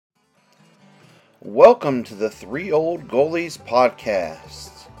Welcome to the Three Old Goalies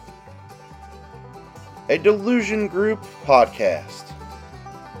podcast, a Delusion Group podcast.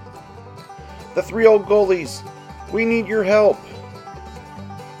 The Three Old Goalies, we need your help.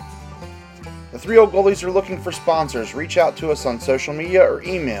 The Three Old Goalies are looking for sponsors. Reach out to us on social media or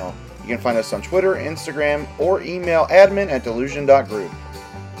email. You can find us on Twitter, Instagram, or email admin@delusion.group.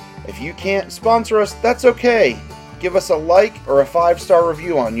 If you can't sponsor us, that's okay. Give us a like or a 5-star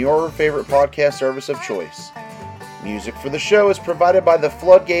review on your favorite podcast service of choice. Music for the show is provided by the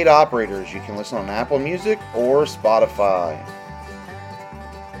Floodgate Operators. You can listen on Apple Music or Spotify.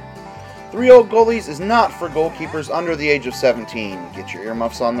 Three Old Goalies is not for goalkeepers under the age of 17. Get your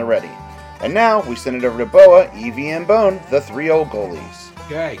earmuffs on the ready. And now we send it over to Boa, Evie, and Bone, the Three Old Goalies.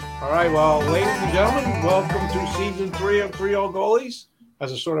 Okay. All right. Well, ladies and gentlemen, welcome to season 3 of Three Old Goalies.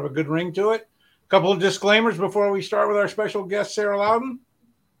 Has a sort of a good ring to it. Couple of disclaimers before we start with our special guest, Sarah Lowdon.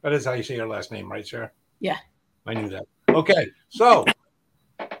 That is how you say her last name, right, Sarah? Yeah. I knew that. Okay. So,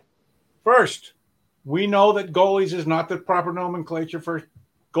 first, we know that goalies is not the proper nomenclature for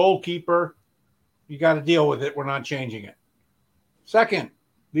goalkeeper. You got to deal with it. We're not changing it. Second,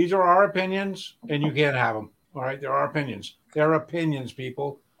 these are our opinions, and you can't have them. All right? They're our opinions. They're opinions,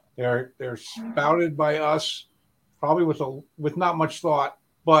 people. They're spouted by us, probably with not much thought,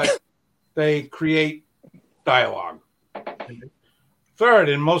 but they create dialogue. Third,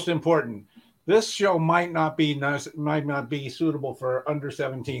 and most important, this show might not be suitable for under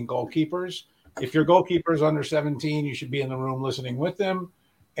 17 goalkeepers. If your goalkeeper is under 17, you should be in the room listening with them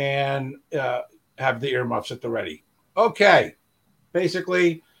and have the earmuffs at the ready. Okay,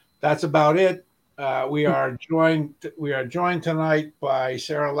 basically that's about it. We are joined tonight by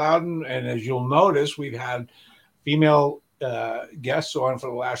Sarah Lowdon, and as you'll notice, we've had female guests on for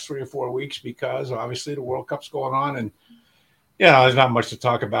the last 3 or 4 weeks because obviously the World Cup's going on, and there's not much to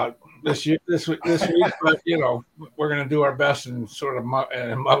talk about this week. But we're going to do our best and sort of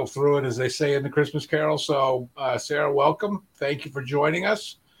muddle through it, as they say in the Christmas Carol. So, Sarah, welcome. Thank you for joining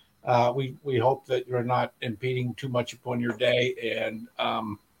us. We hope that you're not impeding too much upon your day, and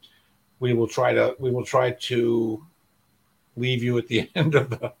we will try to leave you at the end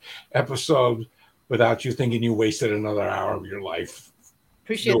of the episode without you thinking you wasted another hour of your life.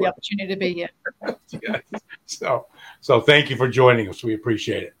 Appreciate the opportunity to be here. Yeah. So thank you for joining us. We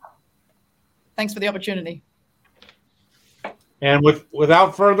appreciate it. Thanks for the opportunity. And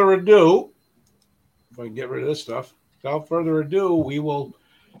without further ado, if I can get rid of this stuff, without further ado, we will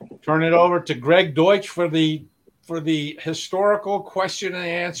turn it over to Greg Deutsch for the historical question and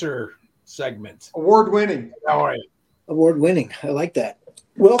answer segment. Award-winning. How are you? Award-winning. I like that.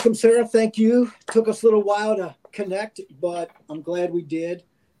 Welcome, Sarah. Thank you. Took us a little while to connect, but I'm glad we did.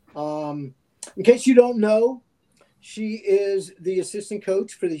 In case you don't know, she is the assistant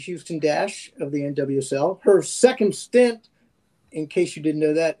coach for the Houston Dash of the NWSL. Her second stint, in case you didn't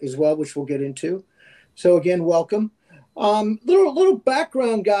know that as well, which we'll get into. So again, welcome. Little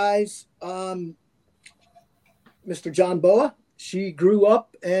background, guys. Mr. John Boa, she grew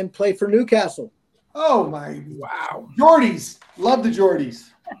up and played for Newcastle. Oh, my. Wow. Geordies. Love the Geordies.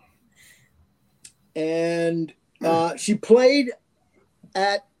 And she played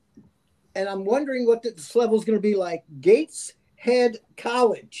at, and I'm wondering what this level is going to be like, Gateshead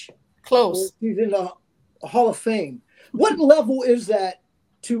College. Close. She's in the Hall of Fame. What level is that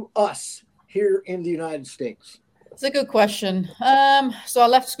to us here in the United States? It's a good question. So I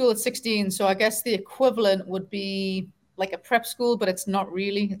left school at 16, so I guess the equivalent would be like a prep school, but it's not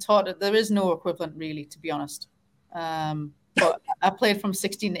really. It's hard. There is no equivalent really, to be honest. But I played from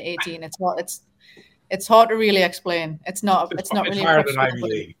 16 to 18. It's hard to really explain. It's not really higher than Ivy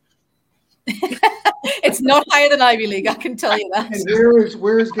League. It's not higher than Ivy League, I can tell you that. And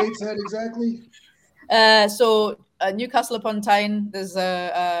where is Gateshead exactly? So Newcastle upon Tyne. There's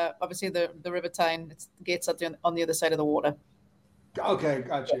obviously the River Tyne. It's Gateshead on the other side of the water. Okay,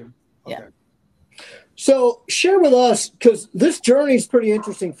 got you. Okay. Yeah. So share with us, because this journey is pretty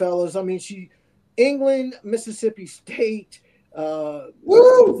interesting, fellas. I mean, England, Mississippi State,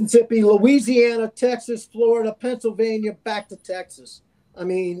 Mississippi, Louisiana, Texas, Florida, Pennsylvania, back to Texas. I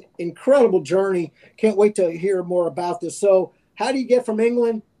mean, incredible journey. Can't wait to hear more about this. So how do you get from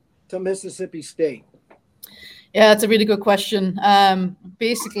England to Mississippi State? Yeah, that's a really good question.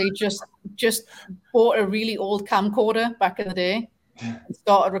 Basically, just bought a really old camcorder back in the day,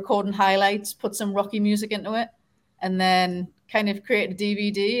 started recording highlights, put some Rocky music into it, and then kind of created a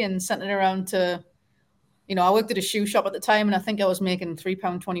DVD and sent it around to, I worked at a shoe shop at the time, and I think I was making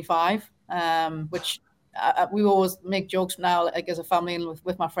 £3.25, which we always make jokes now, like as a family and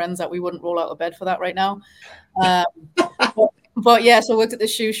with my friends, that we wouldn't roll out of bed for that right now. But yeah, so I worked at the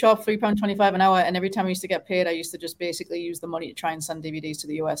shoe shop, £3.25 an hour, and every time I used to get paid, I used to just basically use the money to try and send DVDs to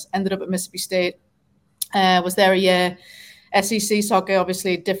the US. Ended up at Mississippi State, was there a year. SEC soccer,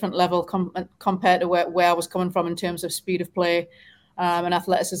 obviously, different level compared to where I was coming from in terms of speed of play and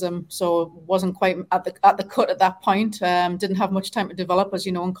athleticism. So wasn't quite at the cut at that point. Didn't have much time to develop, as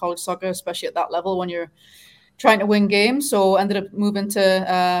you know, in college soccer, especially at that level when you're trying to win games. So ended up moving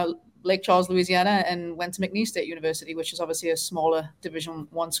to Lake Charles, Louisiana, and went to McNeese State University, which is obviously a smaller Division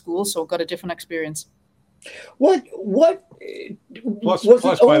I school. So got a different experience. What? Plus,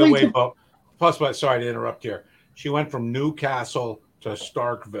 by the way, Bob. Plus, sorry to interrupt here. She went from Newcastle to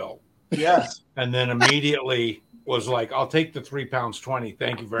Starkville. Yes. And then immediately was like, I'll take the £3.20.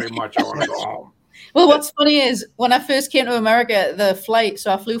 Thank you very much. I want to go home. Well, what's funny is when I first came to America, the flight,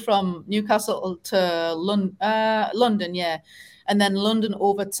 so I flew from Newcastle to London, yeah, and then London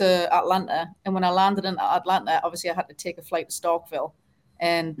over to Atlanta. And when I landed in Atlanta, obviously I had to take a flight to Starkville.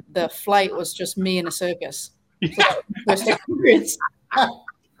 And the flight was just me in a circus. So first experience.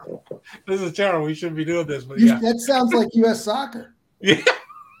 This is terrible. We shouldn't be doing this, but yeah. That sounds like U.S. soccer. Yeah.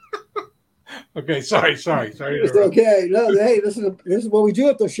 Okay, sorry. It's okay. No, hey, this is what we do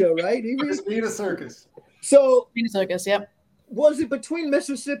at the show, right? Just being a circus. So being a circus, yep. Was it between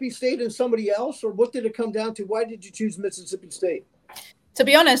Mississippi State and somebody else, or what did it come down to? Why did you choose Mississippi State? To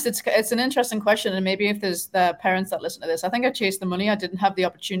be honest, it's an interesting question, and maybe if there's parents that listen to this, I think I chased the money. I didn't have the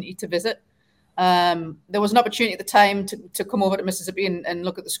opportunity to visit. There was an opportunity at the time to come over to Mississippi and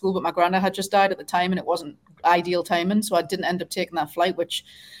look at the school, but my granddad had just died at the time, and it wasn't ideal timing, so I didn't end up taking that flight. Which,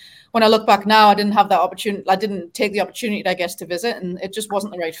 when I look back now, I didn't have that opportunity. I didn't take the opportunity, I guess, to visit, and it just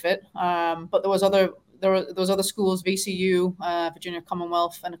wasn't the right fit. But there was other schools, VCU, Virginia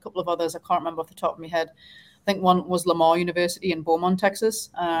Commonwealth, and a couple of others. I can't remember off the top of my head. I think one was Lamar University in Beaumont, Texas.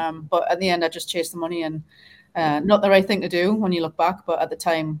 But at the end, I just chased the money, and not the right thing to do when you look back. But at the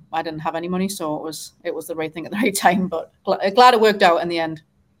time, I didn't have any money, so it was the right thing at the right time. But glad it worked out in the end.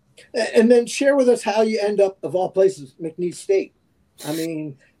 And then share with us how you end up, of all places, McNeese State. I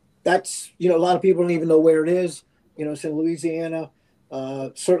mean, that's, a lot of people don't even know where it is. It's in Louisiana,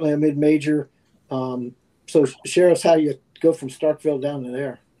 certainly a mid-major. So share us how you go from Starkville down to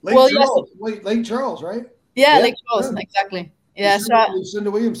there. Lake Charles, right? Yeah, Lake Charles, exactly. Yeah, Cindy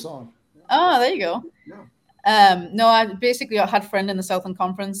Williams song. Oh, there you go. Yeah. No, I basically had a friend in the Southern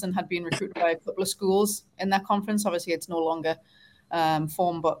Conference and had been recruited by a couple of schools in that conference. Obviously, it's no longer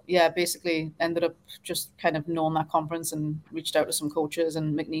formed, but yeah, basically ended up just kind of knowing that conference and reached out to some coaches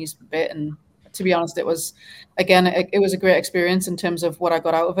and McNeese a bit. And to be honest, it was a great experience in terms of what I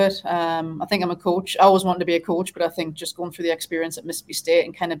got out of it. I think I'm a coach. I always wanted to be a coach, but I think just going through the experience at Mississippi State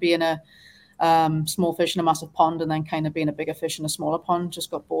and kind of being a small fish in a massive pond, and then kind of being a bigger fish in a smaller pond,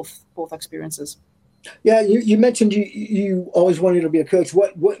 just got both experiences. Yeah, you mentioned you always wanted to be a coach.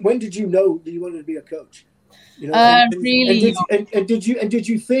 When did you know that you wanted to be a coach? Really. And did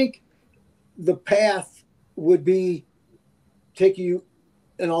you think the path would be take you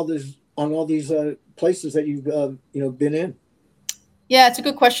in all these places that you've been in? Yeah, it's a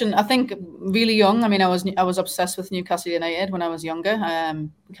good question. I think really young. I mean, I was obsessed with Newcastle United when I was younger.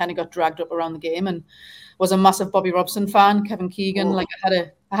 Kind of got dragged up around the game and was a massive Bobby Robson fan. Kevin Keegan. Oh. Like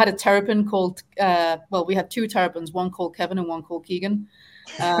I had a terrapin called. We had two terrapins, one called Kevin and one called Keegan.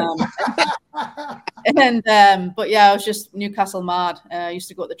 But yeah, I was just Newcastle mad. I used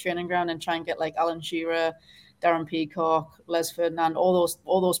to go to the training ground and try and get like Alan Shearer, Darren Peacock, Les Ferdinand, all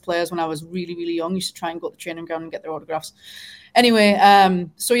those players when I was really, really young. Used to try and go to the training ground and get their autographs. Anyway,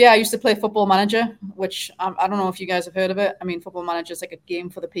 so yeah, I used to play Football Manager, which I don't know if you guys have heard of it. I mean, Football Manager is like a game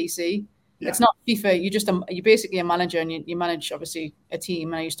for the PC. Yeah. It's not FIFA. You're basically a manager, and you manage obviously a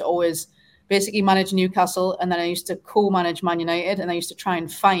team. And I used to always basically manage Newcastle, and then I used to co-manage Man United, and I used to try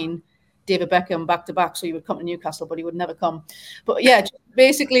and find David Beckham back to back so he would come to Newcastle, but he would never come. But yeah, just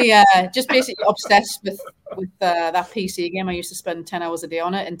basically obsessed with that PC game. I used to spend 10 hours a day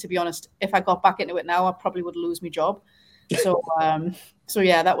on it, and to be honest, if I got back into it now, I probably would lose my job. So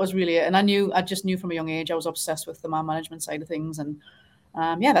yeah, that was really it. And I just knew from a young age I was obsessed with the man management side of things, and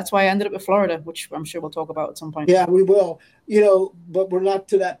yeah, that's why I ended up in Florida, which I'm sure we'll talk about at some point. Yeah, we will. But we're not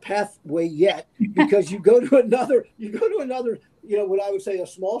to that pathway yet, because you go to another, what I would say a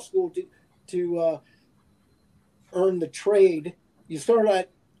small school to earn the trade. You start at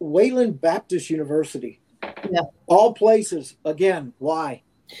Wayland Baptist University. Yeah. All places. Again, why?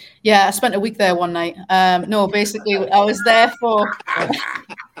 Yeah, I spent a week there one night. No, basically, I was there for. I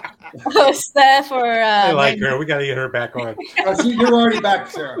like her. We got to get her back on. You're already back,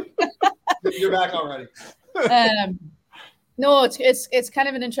 Sarah. You're back already. No, it's kind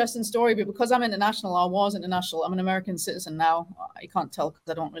of an interesting story, but because I'm international, I was international. I'm an American citizen now. You can't tell because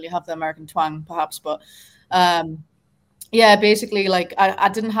I don't really have the American twang, perhaps, but yeah, basically, like I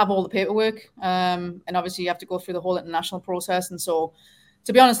didn't have all the paperwork, and obviously you have to go through the whole international process. And so,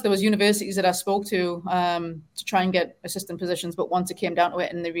 to be honest, there was universities that I spoke to try and get assistant positions, but once it came down to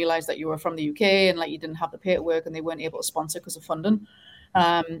it, and they realized that you were from the UK and like you didn't have the paperwork, and they weren't able to sponsor because of funding,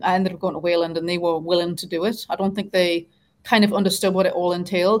 I ended up going to Wayland, and they were willing to do it. I don't think they kind of understood what it all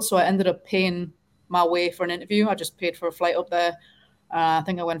entailed, so I ended up paying my way for an interview. I just paid for a flight up there. I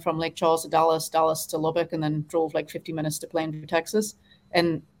think I went from Lake Charles to Dallas to Lubbock, and then drove like 50 minutes to Plainview, Texas.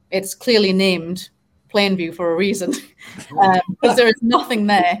 And it's clearly named Plainview for a reason, because there is nothing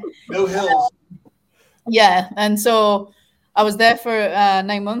there. No hills. Yeah, and so I was there for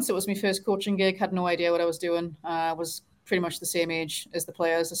 9 months. It was my first coaching gig. Had no idea what I was doing. I was pretty much the same age as the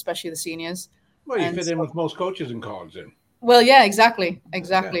players, especially the seniors. Well, you fit in with most coaches in college then. Well, yeah, exactly.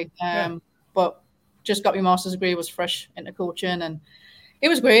 Yeah. But just got my master's degree, was fresh into coaching, and it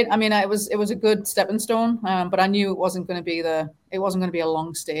was great. I mean, it was a good stepping stone, but I knew it wasn't going to be a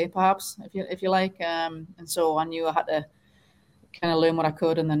long stay, perhaps, if you like. And so I knew I had to kind of learn what I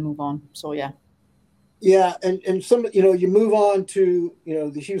could and then move on. So yeah. Yeah, and some, you move on to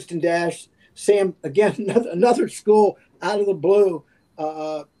the Houston Dash. Sam, again, another school out of the blue.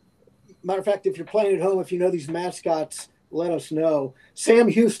 Matter of fact, if you're playing at home, if you know these mascots, let us know. Sam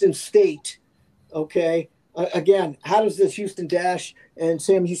Houston State. Okay. Again, how does this Houston Dash and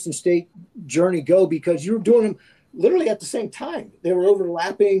Sam Houston State journey go? Because you were doing them literally at the same time. They were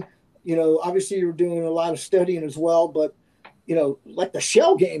overlapping. Obviously you were doing a lot of studying as well, but like the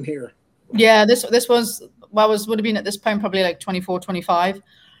shell game here. Yeah, this would have been at this point probably like 24, 25.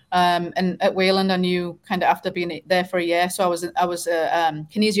 And at Wayland, I knew kind of after being there for a year. So I was a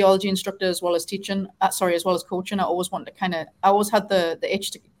kinesiology instructor as well as teaching. As well as coaching. I always wanted to I always had the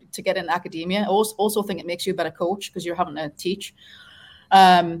itch to get in academia. I also think it makes you a better coach because you're having to teach.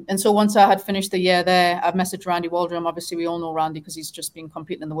 And so once I had finished the year there, I messaged Randy Waldrum. Obviously, we all know Randy because he's just been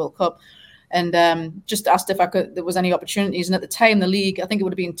competing in the World Cup. And just asked if there was any opportunities. And at the time, the league, I think it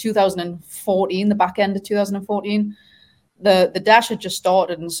would have been 2014, the back end of 2014, the Dash had just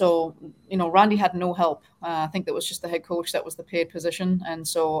started. And so, Randy had no help. I think that was just the head coach that was the paid position. And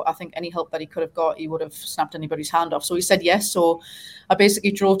so I think any help that he could have got, he would have snapped anybody's hand off. So he said yes. So I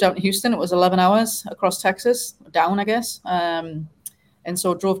basically drove down to Houston. It was 11 hours across Texas, down, I guess. And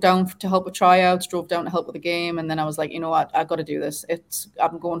so drove down to help with tryouts, drove down to help with the game. And then I was like, I got to do this.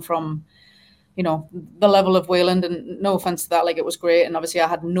 I'm going from the level of Wayland, and no offense to that, like it was great. And obviously I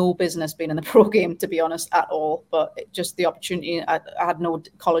had no business being in the pro game, to be honest, at all. But just the opportunity, I had no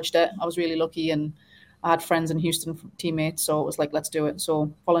college debt. I was really lucky, and I had friends in Houston, teammates. So it was like, let's do it.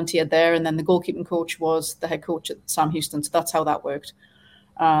 So volunteered there. And then the goalkeeping coach was the head coach at Sam Houston. So that's how that worked.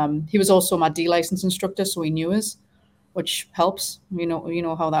 He was also my D license instructor. So he knew us, which helps. You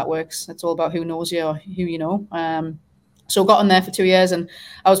know how that works. It's all about who knows you or who you know. So got on there for 2 years, and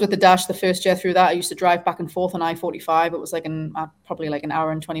I was with the Dash the first year through that. I used to drive back and forth on I-45. It was like probably like an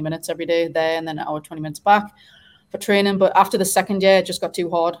hour and 20 minutes every day there, and then an hour 20 minutes back for training. But after the second year, it just got too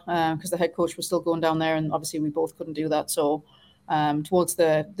hard because the head coach was still going down there, and obviously we both couldn't do that. So towards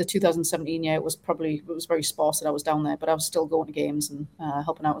the 2017 year, it was very sparse that I was down there, but I was still going to games and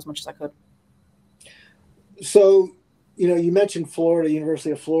helping out as much as I could. So, you mentioned Florida,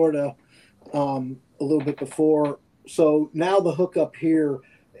 University of Florida, a little bit before. So now the hookup here,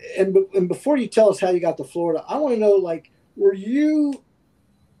 and before you tell us how you got to Florida, I want to know, were you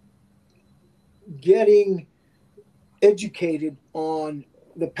getting educated on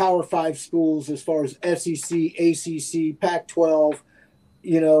the Power 5 schools as far as SEC, ACC, Pac-12,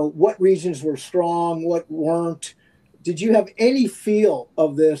 what regions were strong, what weren't? Did you have any feel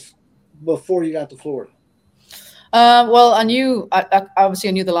of this before you got to Florida? Well, I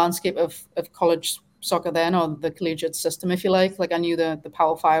obviously knew the landscape of college soccer then, or the collegiate system, if you like. Like I knew the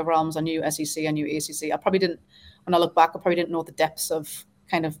Power 5 realms, I knew SEC, I knew ACC. I probably didn't, when I look back, I probably didn't know the depths of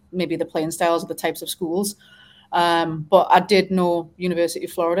kind of maybe the playing styles of the types of schools. But I did know University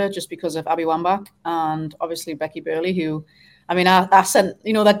of Florida just because of Abby Wambach and obviously Becky Burley, who, I sent,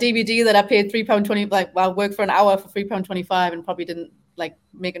 that DVD that I paid £3.20, I worked for an hour for £3.25 and probably didn't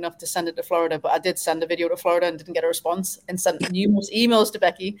make enough to send it to Florida, but I did send a video to Florida and didn't get a response, and sent numerous emails to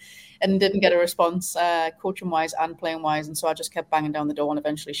Becky and didn't get a response, coaching wise and playing wise. And so I just kept banging down the door, and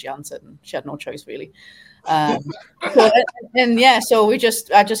eventually she answered, and she had no choice really. So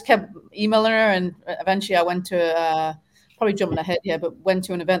I just kept emailing her, and eventually I went to probably jumping ahead here, but went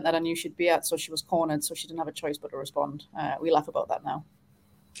to an event that I knew she'd be at, so she was cornered, so she didn't have a choice but to respond. We laugh about that now.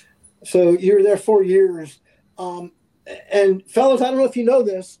 So you were there 4 years. And fellas, I don't know if you know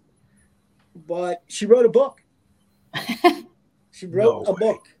this, but she wrote a book. She wrote a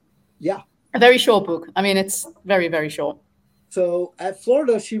book. Yeah. A very short book. I mean, it's very, very short. So at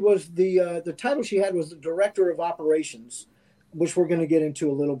Florida, she was the title she had was the director of operations, which we're going to get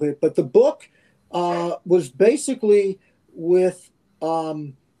into a little bit. But the book was basically with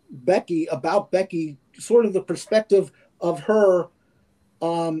Becky, about Becky, sort of the perspective of her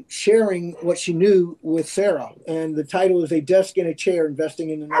sharing what she knew with Sarah. And the title is A Desk and a Chair,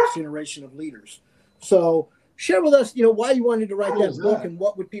 Investing in the Next Generation of Leaders. So share with us, why you wanted to write that book and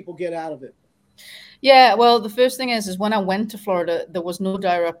what would people get out of it? Yeah, well, the first thing is when I went to Florida, there was no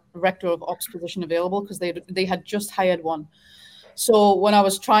director of ops position available because they had just hired one. So when I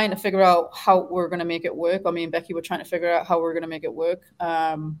was trying to figure out how we're going to make it work, me and Becky were trying to figure out how we're going to make it work.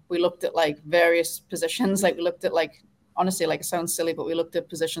 We looked at like various positions. Like we looked at honestly, like it sounds silly, but we looked at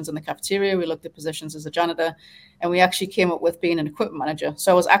positions in the cafeteria. We looked at positions as a janitor, and we actually came up with being an equipment manager.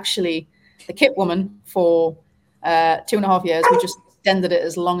 So I was actually the kit woman for 2.5 years. We just extended it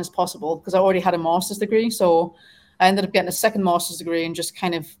as long as possible because I already had a master's degree. So I ended up getting a second master's degree and just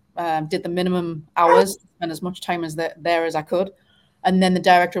kind of did the minimum hours and as much time as there as I could. And then the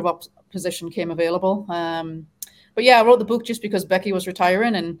director of ops position came available. But yeah, I wrote the book just because Becky was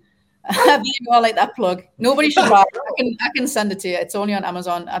retiring, and I like that plug. Nobody should buy it. I can send it to you. It's only on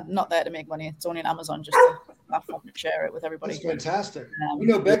Amazon. I'm not there to make money. It's only on Amazon just to laugh and share it with everybody. That's fantastic. We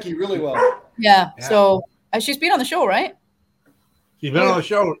know Becky really well. Yeah. So she's been on the show, right? You've been on the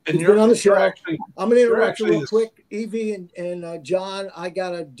show. And you're on the show. Actually, I'm going to interrupt you real quick. Evie and John, I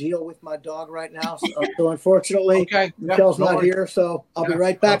got to deal with my dog right now. So unfortunately, Michelle's not here. So I'll be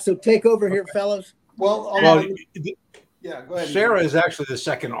right back. So take over here, fellas. Well, yeah, go ahead. Sarah is actually the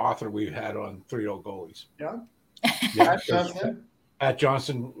second author we've had on 3-0 Goalies. Yeah. Pat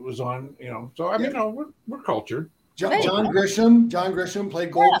Johnson was on, So I mean, we're cultured. John Grisham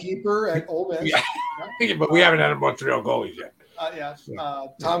played goalkeeper at Ole Miss. Yeah. But we haven't had him on 3-0 Goalies yet.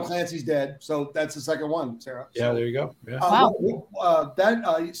 Tom Clancy's dead, so that's the second one, Sarah. Yeah, there you go. Yeah. Wow.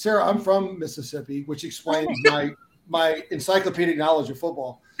 Sarah, I'm from Mississippi, which explains my encyclopedic knowledge of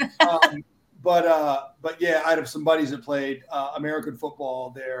football. But yeah, I have some buddies that played American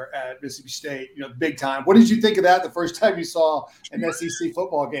football there at Mississippi State, big time. What did you think of that the first time you saw an SEC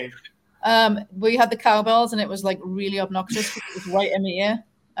football game? We had the cowbells, and it was like really obnoxious. It was right in my ear.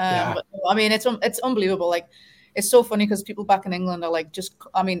 But, I mean, it's unbelievable. Like, it's so funny because people back in England are like,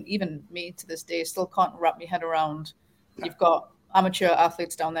 even me to this day still can't wrap my head around. You've got amateur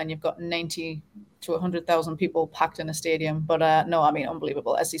athletes down there, and you've got 90 to 100,000 people packed in a stadium. But no, I mean,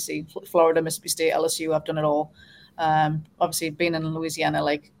 unbelievable. SEC, Florida, Mississippi State, LSU, I've done it all. Obviously, being in Louisiana,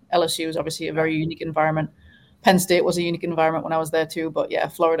 like LSU is obviously a very unique environment. Penn State was a unique environment when I was there too. But yeah,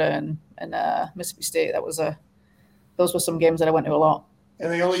 Florida and Mississippi State, those were some games that I went to a lot.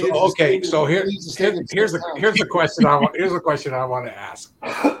 And they only so here's the question I want to ask.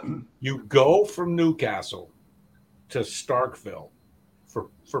 You go from Newcastle to Starkville for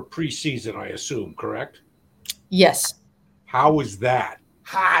preseason, I assume, correct? Yes. How was that?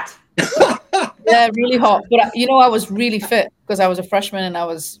 Hot. Yeah, really hot. But I was really fit because I was a freshman and I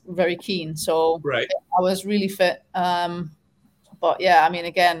was very keen. So I was really fit. But yeah, I mean,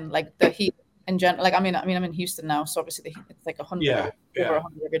 again, like the heat in general, like, I mean, I'm in Houston now, so obviously the heat, it's like 100, over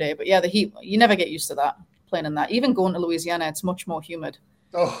 100 every day. But yeah, the heat, you never get used to that, playing in that. Even going to Louisiana, it's much more humid.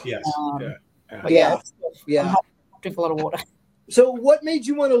 Oh, yes. But yeah. I drink a lot of water. So what made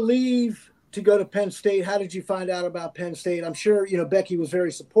you want to leave to go to Penn State? How did you find out about Penn State? I'm sure, Becky was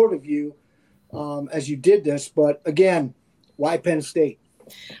very supportive of you as you did this, but again, why Penn State?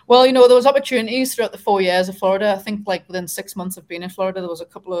 Well, there was opportunities throughout the 4 years of Florida. I think like within 6 months of being in Florida, there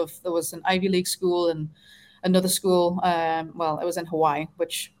was an Ivy League school and another school. Well, it was in Hawaii,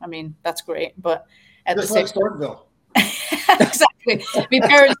 which, I mean, that's great. But at just like Starkville. Exactly. My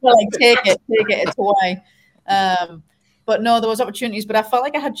parents were like, take it, it's Hawaii. But no, there was opportunities, but I felt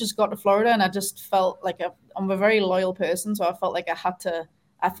like I had just got to Florida, and I just felt like I'm a very loyal person. So I felt like I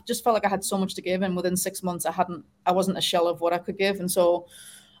just felt like I had so much to give, and within 6 months, I wasn't a shell of what I could give. And so,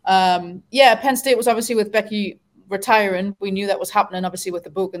 Penn State was obviously with Becky retiring. We knew that was happening, obviously, with the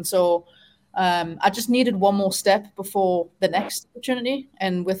book. And so I just needed one more step before the next opportunity.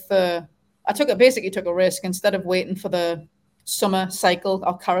 And I basically took a risk. Instead of waiting for the summer cycle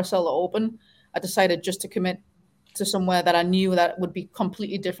or carousel to open, I decided just to commit to somewhere that I knew that would be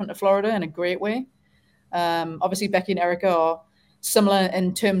completely different to Florida in a great way. Obviously, Becky and Erica are similar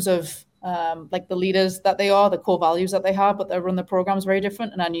in terms of like the leaders that they are, the core values that they have, but they run the programs very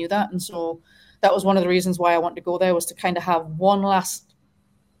different, and I knew that. And so that was one of the reasons why I wanted to go there, was to kind of have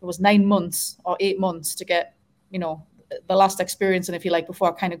it was 9 months or 8 months to get, the last experience, and if you like, before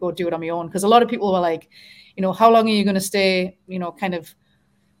I kind of go do it on my own. Because a lot of people were like, how long are you going to stay, kind of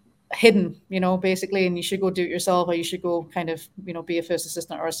hidden, basically, and you should go do it yourself, or you should go kind of, be a first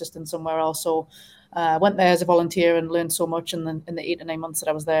assistant or assistant somewhere else. So went there as a volunteer and learned so much in the 8 to 9 months that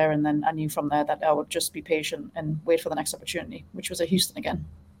I was there. And then I knew from there that I would just be patient and wait for the next opportunity, which was at Houston again.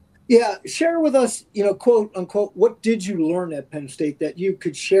 Yeah. Share with us, quote unquote, what did you learn at Penn State that you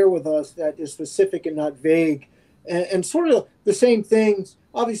could share with us that is specific and not vague, and sort of the same things.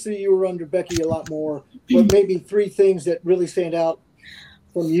 Obviously you were under Becky a lot more, but maybe 3 things that really stand out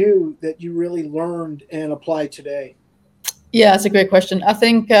from you that you really learned and apply today. Yeah, that's a great question. I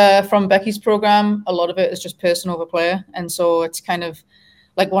think from Becky's program, a lot of it is just person over player. And so it's kind of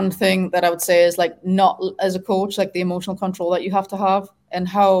like one thing that I would say is like, not as a coach, like the emotional control that you have to have, and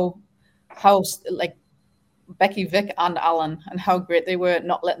how like Becky, Vic, and Alan, and how great they were at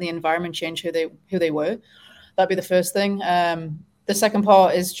not letting the environment change who they were. That'd be the first thing. The second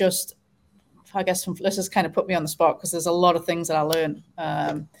part is just, I guess, this has kind of put me on the spot because there's a lot of things that I learned.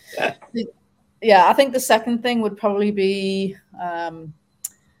 Yeah, I think the second thing would probably be the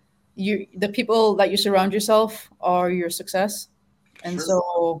people that you surround yourself are your success. And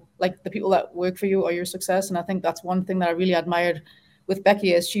so like the people that work for you are your success. And I think that's one thing that I really admired with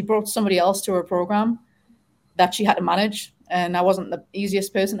Becky is she brought somebody else to her program that she had to manage. And I wasn't the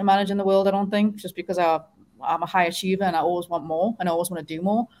easiest person to manage in the world, I don't think, just because I'm a high achiever and I always want more and I always want to do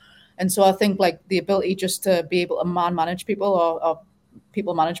more. And so I think like the ability just to be able to manage people or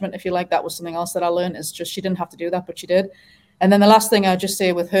people management, if you like, that was something else that I learned, is just she didn't have to do that, but she did. And then the last thing I'd just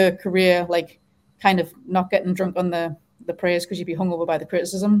say with her career, like kind of not getting drunk on the praise because you'd be hungover by the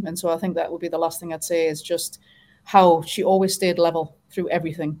criticism. And so I think that would be the last thing I'd say is just how she always stayed level through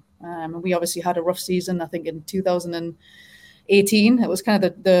everything. And we obviously had a rough season, I think in 2018. It was kind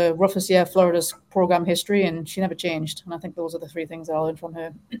of the roughest year of Florida's program history, and she never changed. And I think those are the 3 things that I learned from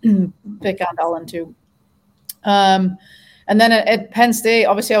her, Vic and Alan too. And then at Penn State,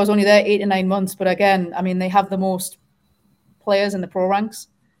 obviously I was only there 8 to 9 months, but again, I mean, they have the most players in the pro ranks.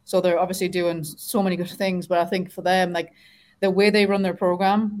 So they're obviously doing so many good things, but I think for them, like the way they run their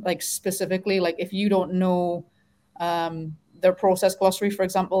program, like specifically, like if you don't know their process glossary, for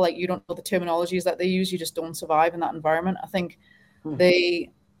example, like you don't know the terminologies that they use, you just don't survive in that environment. I think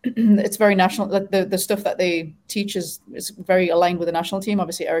it's very national. Like the stuff that they teach is very aligned with the national team.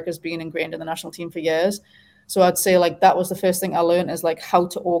 Obviously, Erica's been ingrained in the national team for years. So I'd say like that was the first thing I learned, is like how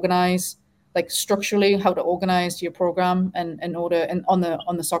to organize, like structurally, how to organize your program and on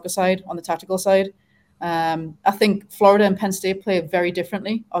the soccer side, on the tactical side. I think Florida and Penn State play very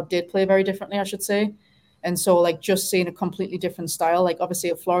differently, or did play very differently, I should say. And so like just seeing a completely different style, like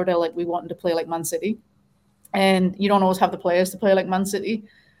obviously at Florida, like we wanted to play like Man City, and you don't always have the players to play like Man City.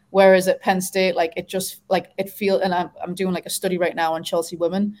 Whereas at Penn State, like it just like it feels, and I'm doing like a study right now on Chelsea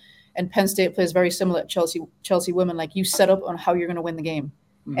women, and Penn State plays very similar to Chelsea women. Like you set up on how you're going to win the game.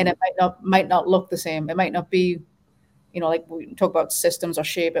 And it might not look the same. It might not be, like we talk about systems or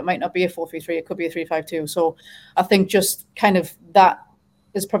shape. It might not be a 4-3-3. It could be a 3-5-2. So I think just kind of that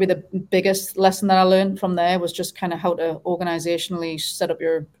is probably the biggest lesson that I learned from there, was just kind of how to organizationally set up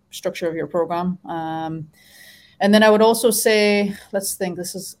your structure of your program. And then I would also say, let's think.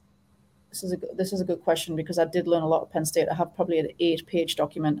 This is a good question, because I did learn a lot at Penn State. I have probably an 8-page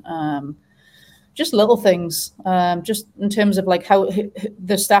document. Just little things, just in terms of like how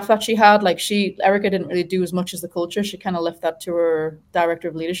the staff that she had, like Erica didn't really do as much as the culture. She kind of left that to her director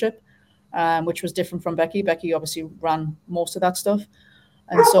of leadership, which was different from Becky. Becky obviously ran most of that stuff.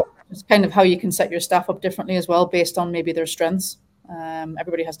 And so it's kind of how you can set your staff up differently as well, based on maybe their strengths.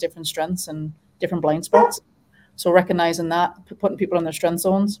 Everybody has different strengths and different blind spots. So recognizing that, putting people in their strength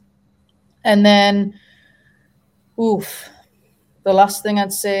zones. And then, the last thing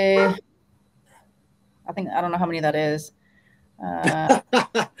I'd say, I don't know how many that is.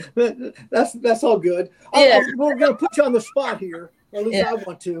 That's all good. Yeah. We're going to put you on the spot here, or at least I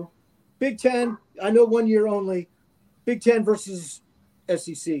want to. Big Ten, I know 1 year only. Big Ten versus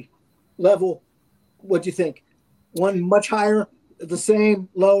SEC level. What do you think? One much higher, the same,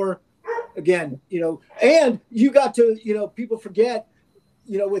 lower? Again, and you got to, people forget,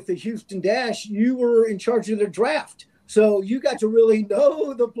 with the Houston Dash, you were in charge of their draft. So you got to really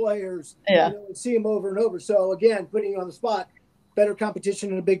know the players, and see them over and over. So again, putting you on the spot, better competition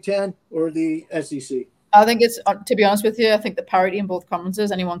in the Big Ten or the SEC? I think it's, to be honest with you, I think the parity in both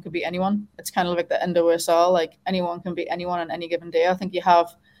conferences, anyone could beat anyone. It's kind of like the NWSL, like anyone can beat anyone on any given day. I think you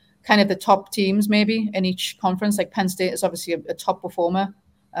have kind of the top teams maybe in each conference. Like Penn State is obviously a top performer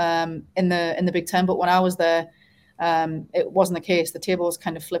in the Big Ten, but when I was there, it wasn't the case. The table was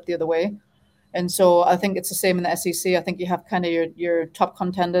kind of flipped the other way. And so I think it's the same in the SEC. I think you have kind of your top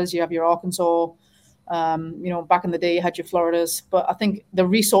contenders. You have your Arkansas. Back in the day, you had your Floridas. But I think the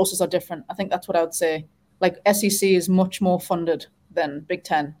resources are different. I think that's what I would say. Like SEC is much more funded than Big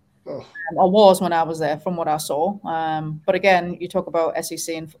Ten. Oh. Or was when I was there, from what I saw. But again, you talk about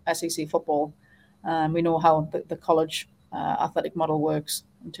SEC and SEC football. We know how the college athletic model works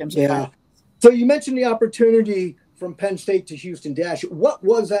in terms of finance. So you mentioned the opportunity from Penn State to Houston Dash. What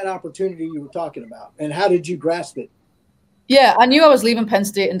was that opportunity you were talking about, and how did you grasp it? Yeah, I knew I was leaving Penn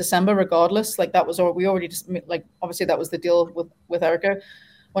State in December regardless. Like that was, we already just, like, obviously that was the deal with Erica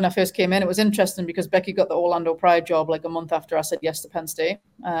when I first came in. It was interesting because Becky got the Orlando Pride job like a month after I said yes to Penn State.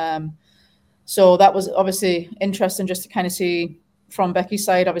 So that was obviously interesting just to kind of see from Becky's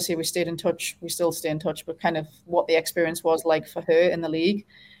side. Obviously we stayed in touch. We still stay in touch, but kind of what the experience was like for her in the league.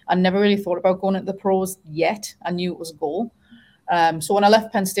 I never really thought about going into the pros yet. I knew it was a goal. So when I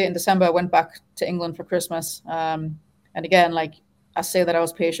left Penn State in December, I went back to England for Christmas. And again, like I say that I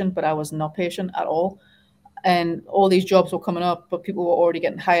was patient, but I was not patient at all. And all these jobs were coming up, but people were already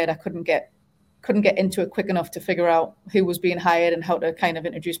getting hired. I couldn't get into it quick enough to figure out who was being hired and how to kind of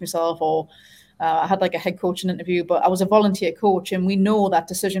introduce myself. Or I had like a head coaching interview, but I was a volunteer coach, and we know that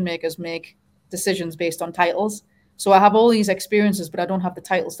decision makers make decisions based on titles. So I have all these experiences, but I don't have the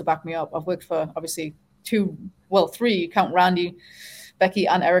titles to back me up. I've worked for obviously three, count Randy, Becky,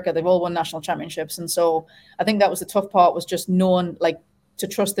 and Erica. They've all won national championships. And so I think that was the tough part, was just knowing, like, to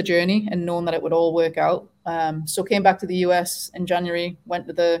trust the journey and knowing that it would all work out. So came back to the US in January, went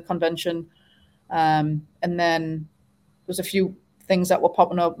to the convention. And then there was a few things that were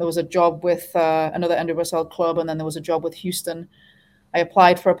popping up. There was a job with another NWSL club, and then there was a job with Houston. I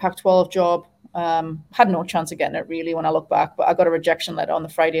applied for a Pac-12 job. Had no chance of getting it really when I look back, but I got a rejection letter on the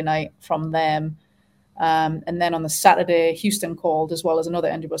Friday night from them. And then on the Saturday, Houston called, as well as another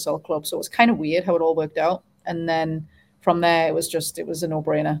NWSL club. So it was kind of weird how it all worked out. And then from there, it was a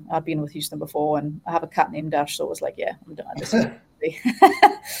no-brainer. I've been with Houston before, and I have a cat named Dash, so it was like, yeah, I'm done. But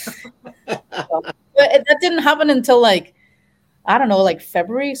that didn't happen until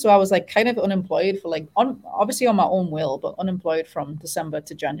February. So I was like kind of unemployed for obviously on my own will, but unemployed from December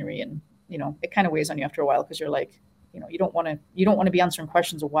to January. And, it kind of weighs on you after a while, because you're like, you don't want to be answering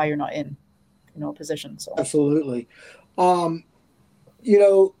questions of why you're not in, a position. So absolutely.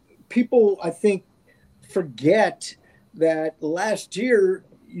 People, I think, forget that last year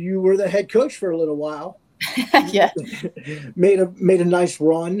you were the head coach for a little while. Yeah. made a nice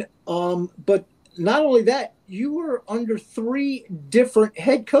run. But not only that, you were under 3 different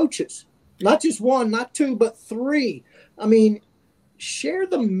head coaches, not just one, not 2, but 3. I mean, share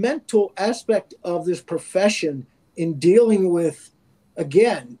the mental aspect of this profession in dealing with,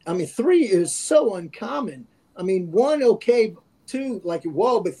 again, 3 is so uncommon. 1, okay, 2, like,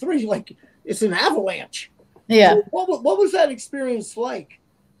 whoa, but 3, like, it's an avalanche. Yeah. So what was that experience like?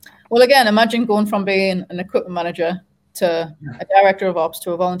 Well, again, imagine going from being an equipment manager to a director of ops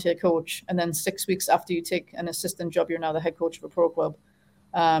to a volunteer coach, and then 6 weeks after you take an assistant job, you're now the head coach of a pro club,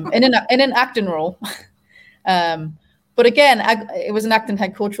 in an acting role. But again, it was an acting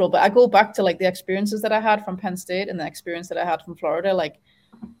head coach role. But I go back to like the experiences that I had from Penn State and the experience that I had from Florida. Like,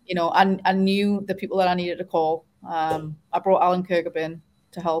 I knew the people that I needed to call. I brought Alan Kirkup in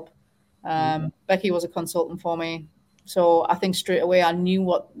to help. Becky was a consultant for me. So I think straight away I knew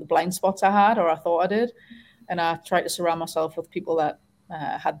what the blind spots I had, or I thought I did. And I tried to surround myself with people that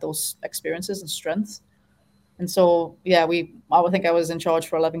had those experiences and strengths. And so, yeah, I would think I was in charge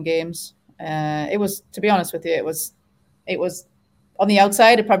for 11 games. It was, to be honest with you, it was on the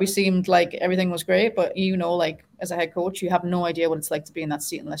outside, it probably seemed like everything was great, but like as a head coach, you have no idea what it's like to be in that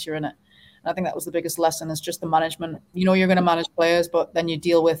seat unless you're in it. And I think that was the biggest lesson, is just the management. You're going to manage players, but then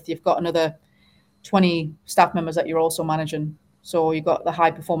you've got another 20 staff members that you're also managing. So you've got the high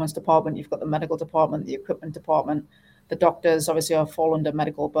performance department, you've got the medical department, the equipment department, the doctors obviously are fall under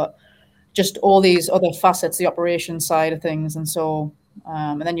medical, but just all these other facets, the operations side of things. And so,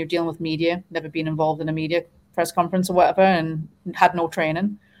 and then you're dealing with media, never been involved in a media press conference or whatever, and had no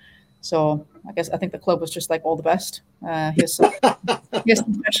training. So I think the club was just like, all the best. Here's some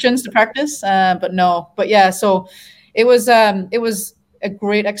questions to practice. But yeah, so it was a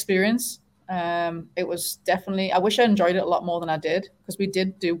great experience. It was definitely, I wish I enjoyed it a lot more than I did, because we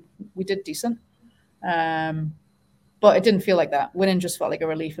did decent. But it didn't feel like that. Winning just felt like a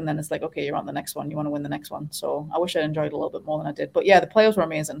relief. And then it's like, okay, you're on the next one. You want to win the next one. So I wish I enjoyed it a little bit more than I did. But yeah, the players were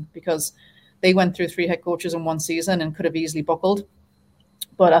amazing, because they went through 3 head coaches in one season and could have easily buckled.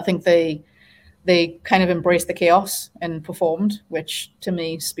 But I think they kind of embraced the chaos and performed, which to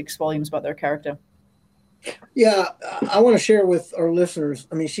me speaks volumes about their character. Yeah, I want to share with our listeners.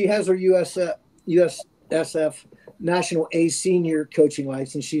 I mean, she has her USSF National A Senior coaching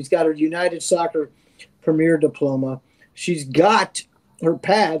license. She's got her United Soccer Premier Diploma. She's got her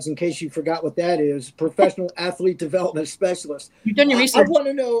PADS, in case you forgot what that is, Professional Athlete Development Specialist. You've done your research. I want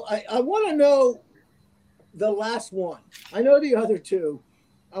to know. I want to know the last one. I know the other two.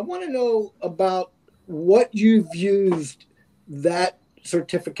 I want to know about what you've used that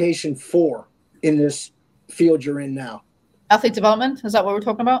certification for in this field you're in now. Athlete development, is that what we're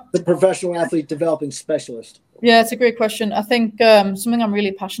talking about? The Professional Athlete Developing Specialist. Yeah, it's a great question. I think something I'm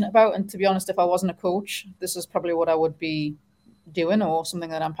really passionate about, and to be honest, if I wasn't a coach, this is probably what I would be doing, or something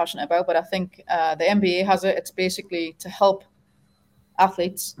that I'm passionate about. But I think the MBA has it. It's basically to help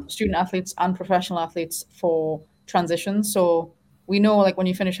athletes, student athletes and professional athletes for transition. So we know, like, when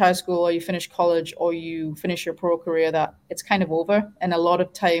you finish high school or you finish college or you finish your pro career, that it's kind of over. And a lot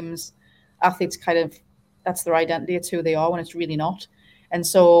of times athletes that's their identity. It's who they are, when it's really not. And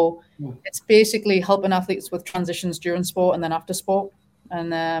so it's basically helping athletes with transitions during sport and then after sport.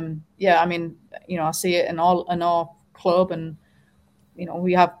 And I mean, I see it in our club, and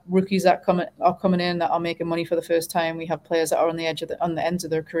we have rookies that are coming in that are making money for the first time. We have players that are on the ends of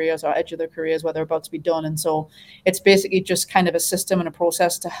their careers, or edge of their careers, where they're about to be done. And so it's basically just kind of a system and a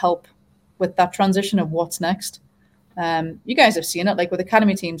process to help with that transition of what's next. You guys have seen it, like with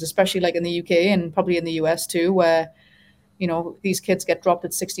academy teams, especially like in the UK and probably in the US too, where these kids get dropped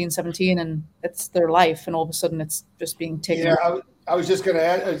at 16, 17, and it's their life, and all of a sudden it's just being taken. Yeah, I was just going to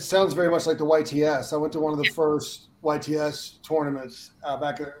add, it sounds very much like the YTS. I went to one of the first YTS tournaments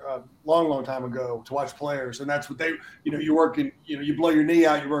back a long time ago to watch players, and that's what they, you work in, you blow your knee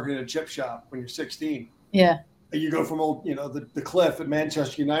out, you're working in a chip shop when you're 16. Yeah. You go from old, the cliff at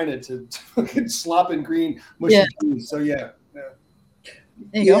Manchester United to fucking slopping green mushy cheese. So yeah. There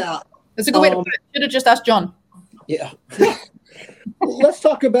you go. It's a good way to put it. Should have just asked John. Yeah. Let's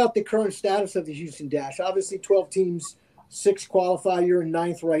talk about the current status of the Houston Dash. Obviously 12 teams, 6 qualify. You're in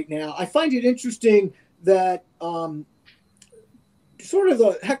 9th right now. I find it interesting that sort of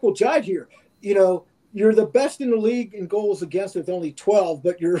the heckle jive here. You're the best in the league in goals against with only 12,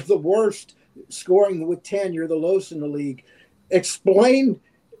 but you're the worst scoring with 10. You're the lowest in the league. Explain,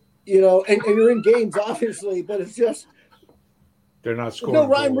 and you're in games, obviously, but it's just they're not scoring. No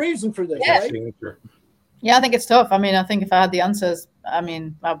rhyme reason for this, right? Yeah, I think it's tough. I mean, I think if I had the answers, I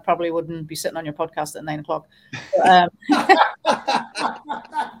probably wouldn't be sitting on your podcast at 9:00.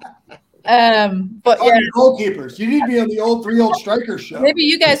 But yeah, goalkeepers. You need to be on the three old strikers show. Maybe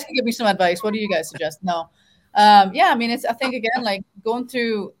you guys can give me some advice. What do you guys suggest? No. I think again, like going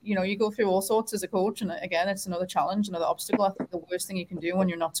through, you go through all sorts as a coach, and again, it's another challenge, another obstacle. I think the worst thing you can do when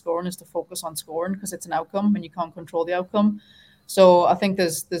you're not scoring is to focus on scoring, because it's an outcome and you can't control the outcome. So I think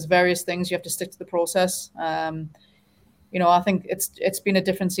there's various things. You have to stick to the process. I think it's been a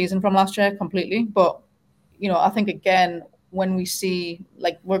different season from last year completely. But, I think again, when we see,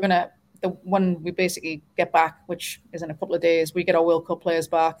 like, when we basically get back, which is in a couple of days, we get our World Cup players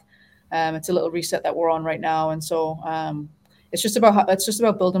back. It's a little reset that we're on right now. And so it's just about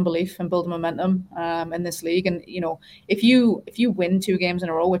building belief and building momentum in this league. And, if you win 2 games in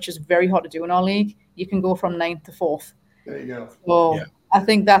a row, which is very hard to do in our league, you can go from 9th to 4th. There you go. So yeah. I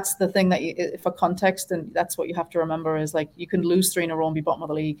think that's the thing that for context, and that's what you have to remember, is like you can lose 3 in a row and be bottom of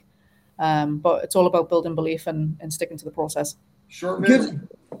the league. But it's all about building belief and sticking to the process. Good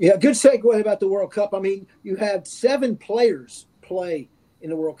segue about the World Cup. I mean, you had 7 players play in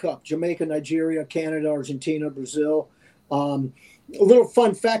the World Cup: Jamaica, Nigeria, Canada, Argentina, Brazil. A little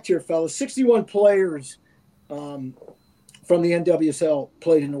fun fact here, fellas: 61 players from the NWSL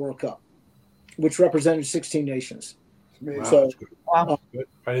played in the World Cup, which represented 16 nations. Wow, so, that's good. Wow. Good.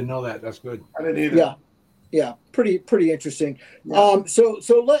 I didn't know that. That's good. I didn't either. Yeah, pretty interesting. Yeah. So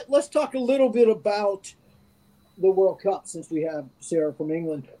let's talk a little bit about the World Cup, since we have Sarah from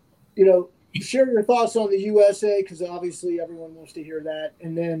England. Share your thoughts on the USA, because obviously everyone wants to hear that.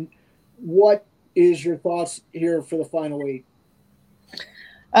 And then what is your thoughts here for the final 8?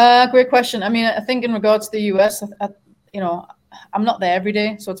 Great question. I mean, I think in regards to the US, I'm not there every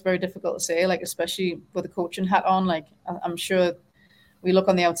day, so it's very difficult to say, like, especially with the coaching hat on. Like, I'm sure we look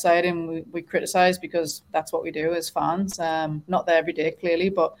on the outside and we criticize, because that's what we do as fans. Not there every day, clearly,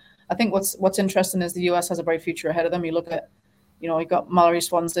 but I think what's interesting is the US has a bright future ahead of them. You look at, you've got Mallory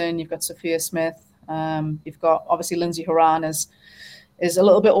Swanson, you've got Sophia Smith, you've got obviously Lindsay Horan is a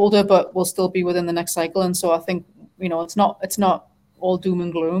little bit older, but will still be within the next cycle. And so I think, it's not all doom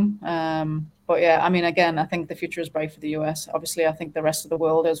and gloom. But yeah, I mean, again, I think the future is bright for the US. Obviously, I think the rest of the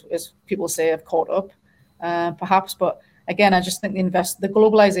world, as people say, have caught up, perhaps. But again, I just think the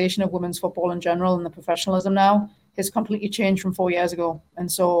globalization of women's football in general and the professionalism now has completely changed from 4 years ago.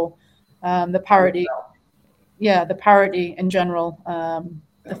 And so the parity in general,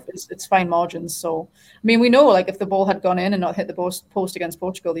 it's fine margins. So, I mean, we know like if the ball had gone in and not hit the post against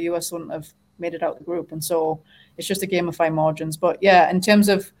Portugal, the US wouldn't have made it out the group. And so it's just a game of fine margins. But yeah, in terms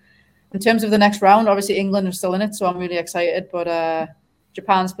of the next round, obviously England are still in it, so I'm really excited. But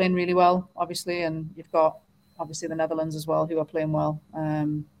Japan's playing really well, obviously, and you've got obviously the Netherlands as well, who are playing well,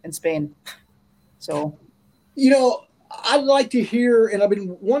 in Spain. So, I'd like to hear, and I've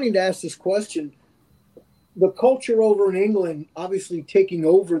been wanting to ask this question, the culture over in England, obviously taking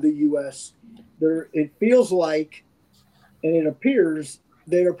over the U.S., it feels like, and it appears,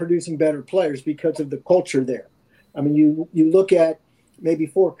 they are producing better players because of the culture there. I mean, you look at maybe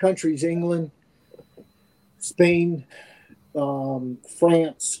 4 countries, England, Spain,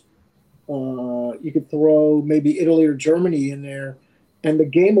 France, you could throw maybe Italy or Germany in there. And the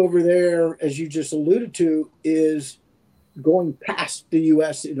game over there, as you just alluded to, is going past the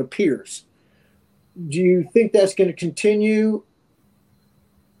U.S., it appears. Do you think that's going to continue?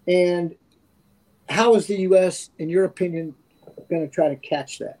 And how is the U.S., in your opinion, going to try to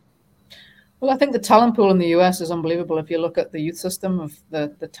catch that? Well, I think the talent pool in the US is unbelievable. If you look at the youth system of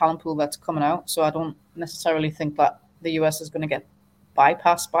the talent pool that's coming out. So I don't necessarily think that the US is going to get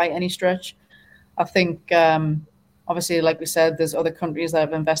bypassed by any stretch. I think, obviously, like we said, there's other countries that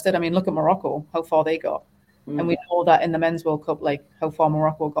have invested. I mean, look at Morocco, how far they got. And we know that in the Men's World Cup, like how far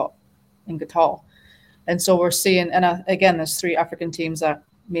Morocco got in Qatar. And so we're seeing, and again, there's 3 African teams that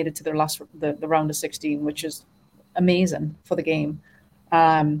made it to their the round of 16, which is amazing for the game.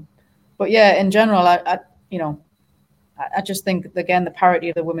 But yeah, in general, I just think, again, the parity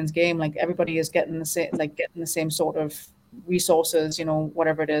of the women's game, like everybody is getting the same sort of resources,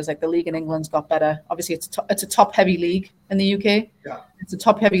 whatever it is. Like the league in England's got better. Obviously, it's a top heavy league in the UK. Yeah, it's a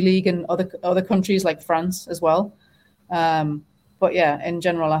top heavy league in other countries like France as well. But yeah, in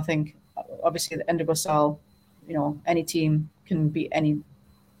general, I think obviously the end of Basel, any team can beat any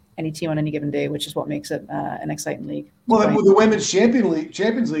team on any given day, which is what makes it an exciting league. Well, the Women's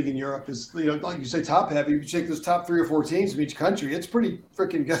Champions League in Europe is, like you say, top heavy. You take those top 3 or 4 teams from each country, it's pretty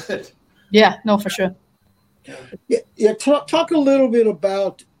freaking good. Yeah, no, for sure. Yeah. Talk a little bit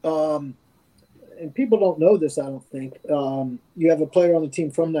about, and people don't know this, I don't think. You have a player on the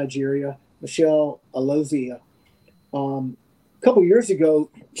team from Nigeria, Michelle Alozia. A couple years ago,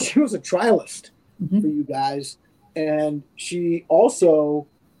 she was a trialist for you guys, and she also,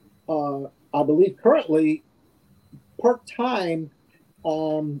 I believe, currently part-time,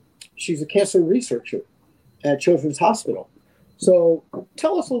 she's a cancer researcher at Children's Hospital. So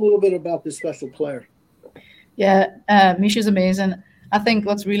tell us a little bit about this special player. Yeah, Misha's amazing. I think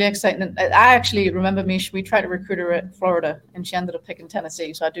what's really exciting, I actually remember Misha, we tried to recruit her at Florida and she ended up picking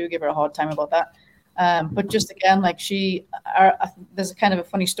Tennessee. So I do give her a hard time about that. But just again, like there's a kind of a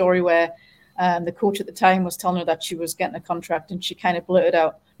funny story where the coach at the time was telling her that she was getting a contract and she kind of blurted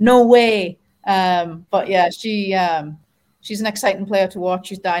out, "No way." But yeah, she's an exciting player to watch.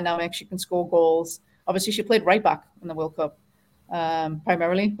 She's dynamic. She can score goals. Obviously, she played right back in the World Cup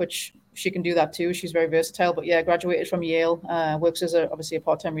primarily, which she can do that too. She's very versatile. But yeah, graduated from Yale, works as obviously a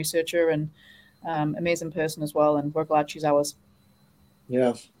part-time researcher and amazing person as well. And we're glad she's ours.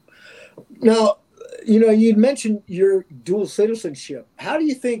 Yes. Now, you'd mentioned your dual citizenship. How do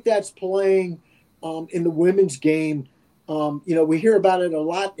you think that's playing in the women's game? We hear about it a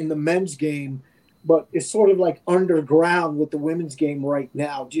lot in the men's game, but it's sort of like underground with the women's game right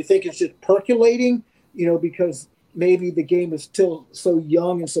now. Do you think it's just percolating, because maybe the game is still so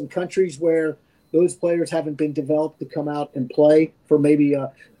young in some countries where those players haven't been developed to come out and play for maybe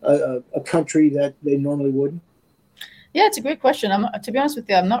a country that they normally wouldn't? Yeah, it's a great question. To be honest with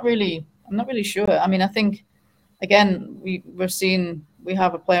you, I'm not really sure. I mean, I think, again, we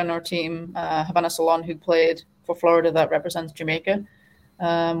have a player on our team, Havana Salon, who played for Florida that represents Jamaica.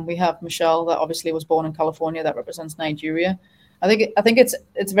 We have Michelle that obviously was born in California that represents Nigeria. I think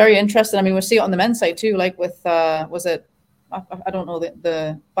it's very interesting. I mean, we see it on the men's side too, like with I don't know,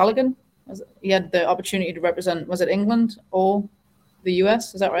 the Balogun. He had the opportunity to represent, was it England or the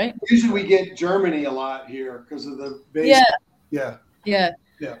US? Is that right? Usually we get Germany a lot here because of the base. Yeah.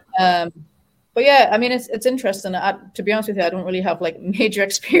 But yeah, I mean, it's interesting. To be honest with you, I don't really have like major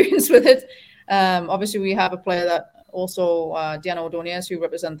experience with it. Obviously, we have a player that also, Diana Ordonez, who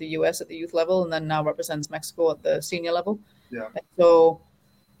represents the US at the youth level and then now represents Mexico at the senior level. Yeah. So,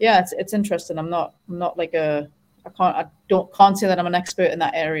 yeah, it's interesting. I'm not like I can't say that I'm an expert in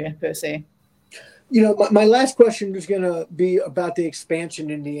that area per se. My last question is going to be about the expansion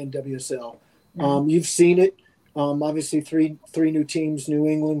in the NWSL. You've seen it. Obviously, three new teams: New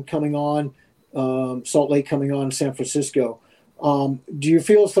England coming on, Salt Lake coming on, San Francisco. Do you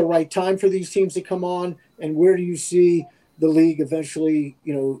feel it's the right time for these teams to come on? And where do you see the league eventually?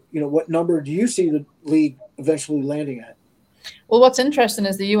 What number do you see the league eventually landing at? Well, what's interesting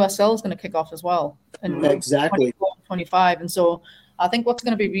is the USL is going to kick off as well in Exactly 25, and so I think what's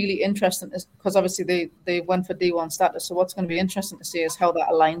going to be really interesting is because obviously they went for D1 status. So what's going to be interesting to see is how that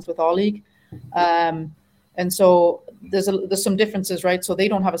aligns with our league. And so there's some differences, right? So they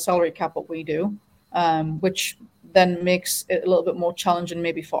don't have a salary cap, but we do, which then makes it a little bit more challenging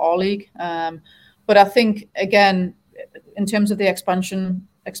maybe for our league. But I think again, in terms of the expansion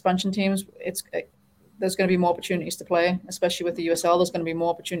teams, there's going to be more opportunities to play, especially with the USL. There's going to be more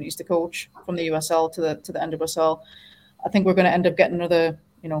opportunities to coach from the USL to the NWSL. I think we're going to end up getting another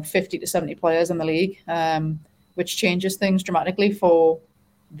 50 to 70 players in the league, which changes things dramatically for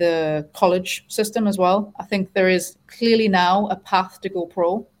the college system as well. I think there is clearly now a path to go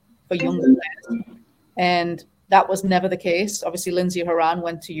pro for younger players, and that was never the case. Obviously, Lindsay Horan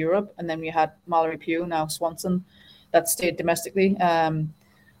went to Europe, and then we had Mallory Pugh, now Swanson, that stayed domestically.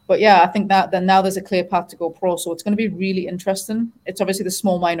 But yeah, I think that then now there's a clear path to go pro, so it's going to be really interesting. It's obviously the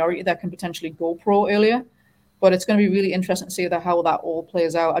small minority that can potentially go pro earlier, but it's going to be really interesting to see how that all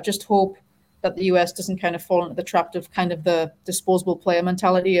plays out. I just hope that the US doesn't kind of fall into the trap of kind of the disposable player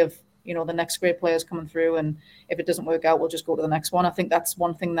mentality of, the next great players coming through, and if it doesn't work out, we'll just go to the next one. I think that's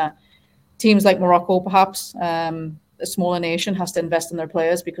one thing that teams like Morocco, perhaps, a smaller nation, has to invest in their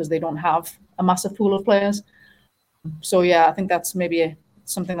players because they don't have a massive pool of players. So yeah, I think that's maybe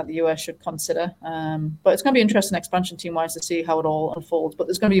something that the US should consider. But it's going to be interesting expansion team-wise to see how it all unfolds. But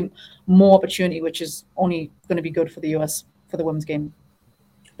there's going to be more opportunity, which is only going to be good for the US for the women's game.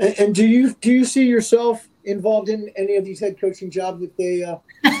 And do you see yourself involved in any of these head coaching jobs if they? I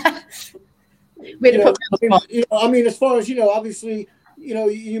mean, as far as obviously,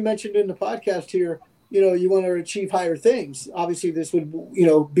 you mentioned in the podcast here, you want to achieve higher things. Obviously, this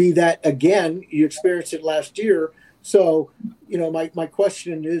would be that again. You experienced it last year. So, my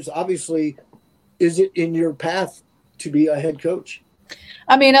question is, obviously, is it in your path to be a head coach?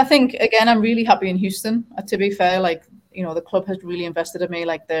 I mean, I think, again, I'm really happy in Houston. To be fair, the club has really invested in me.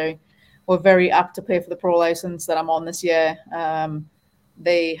 They were very apt to pay for the pro license that I'm on this year.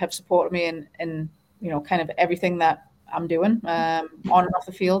 They have supported me in kind of everything that I'm doing on and off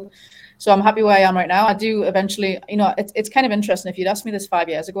the field. So I'm happy where I am right now. I do eventually, it's kind of interesting. If you'd asked me this 5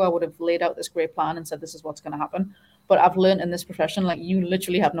 years ago, I would have laid out this great plan and said, this is what's going to happen. But I've learned in this profession, you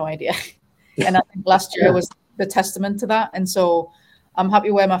literally have no idea. And I think last year was the testament to that. And so I'm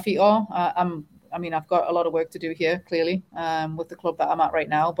happy where my feet are. I've got a lot of work to do here, clearly, with the club that I'm at right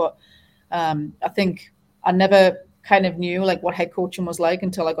now. But I think I never kind of knew what head coaching was like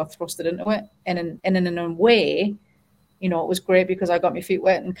until I got thrusted into it. And in a way, it was great because I got my feet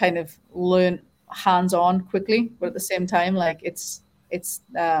wet and kind of learned hands-on quickly. But at the same time,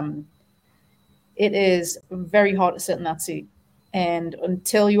 it is very hard to sit in that seat. And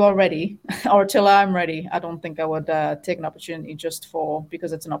until you are ready, or until I'm ready, I don't think I would take an opportunity just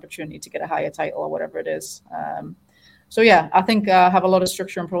because it's an opportunity to get a higher title or whatever it is. So yeah, I think I have a lot of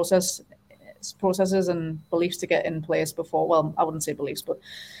structure and processes and beliefs to get in place before. Well, I wouldn't say beliefs, but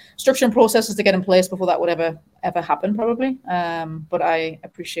structure and processes to get in place before that would ever happen, probably. But I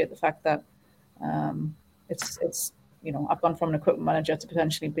appreciate the fact that it's I've gone from an equipment manager to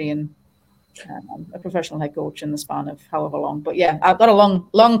potentially being a professional head coach in the span of however long. But yeah, I've got a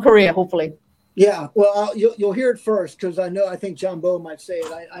long career, hopefully. Yeah, well, you'll hear it first because I think John Bowe might say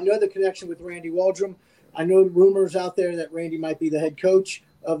it. I know the connection with Randy Waldrum. I know rumors out there that Randy might be the head coach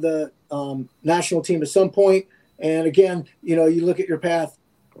of the national team at some point. And again, you look at your path.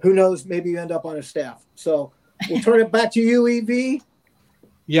 Who knows? Maybe you end up on a staff. So we'll turn it back to you, EV.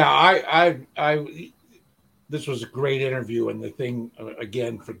 Yeah, I this was a great interview. And the thing,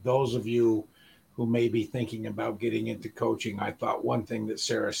 again, for those of you who may be thinking about getting into coaching, I thought one thing that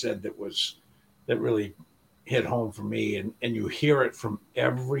Sarah said that really hit home for me, and you hear it from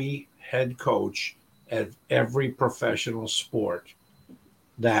every head coach at every professional sport,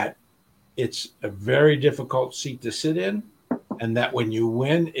 that it's a very difficult seat to sit in, and that when you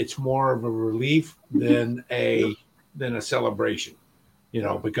win, it's more of a relief than a celebration,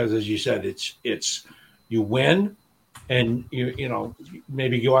 because as you said, it's you win and you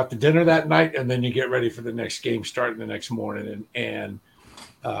maybe go out to dinner that night, and then you get ready for the next game starting the next morning, and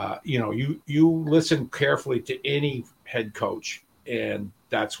you listen carefully to any head coach, and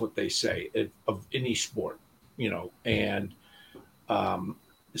that's what they say of any sport, and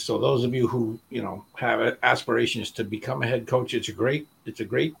so those of you who have aspirations to become a head coach, it's a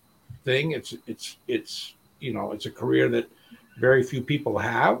great thing. It's it's a career that very few people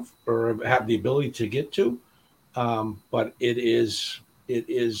have or have the ability to get to. But it is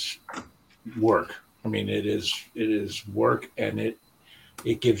work. I mean, it is work, and it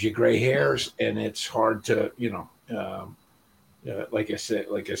gives you gray hairs, and it's hard to, like I said,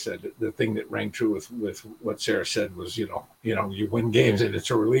 the thing that rang true with what Sarah said was, you win games and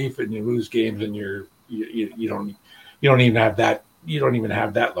it's a relief, and you lose games and you don't even have that. You don't even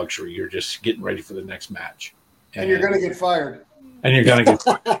have that luxury. You're just getting ready for the next match, and you're going to get fired. And you're going to get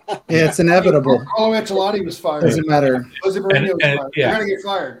fired. Yeah, it's inevitable. Carlo Ancelotti was fired. Doesn't matter. Jose Mourinho was fired. Yeah. You're going to get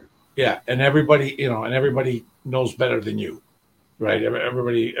fired. Yeah, and everybody knows better than you, right?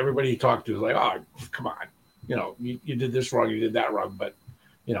 Everybody you talk to is like, oh, come on, you did this wrong, you did that wrong, but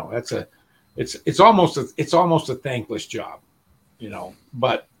it's almost a thankless job,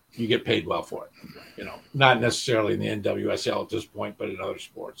 but you get paid well for it, not necessarily in the NWSL at this point, but in other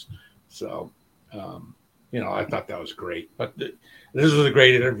sports. So, I thought that was great, but this was a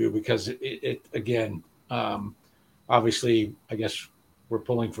great interview because it again, obviously, I guess we're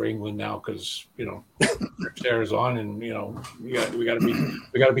pulling for England now because Sarah's on, and we got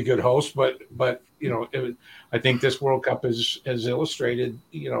to be good hosts. But I think this World Cup has illustrated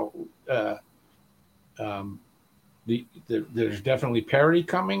there's definitely parity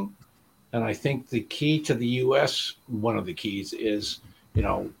coming, and I think the key to the U.S. one of the keys is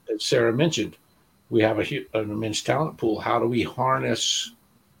as Sarah mentioned, we have an immense talent pool. How do we harness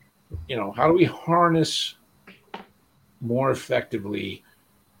more effectively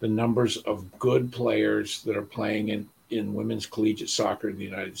the numbers of good players that are playing in women's collegiate soccer in the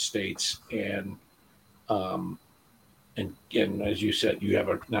United States, and as you said,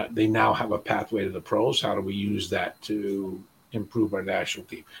 they now have a pathway to the pros. How do we use that to improve our national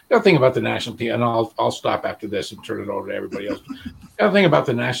team? The other thing about the national team, and I'll stop after this and turn it over to everybody else. The other thing about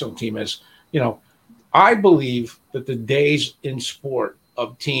the national team is, I believe that the days in sport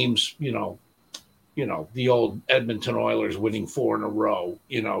of teams, the old Edmonton Oilers winning 4 in a row,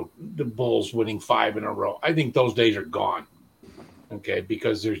 the Bulls winning 5 in a row. I think those days are gone. Okay.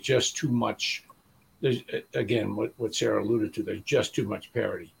 Because there's just too much. There's, again, what Sarah alluded to, there's just too much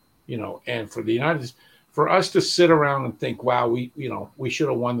parity, and for us to sit around and think, wow, we should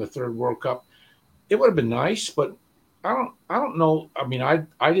have won the 3rd World Cup. It would have been nice, but I don't know. I mean, I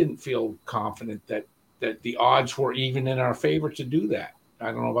didn't feel confident that the odds were even in our favor to do that. I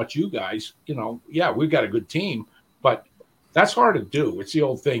don't know about you guys. Yeah, we've got a good team, but that's hard to do. It's the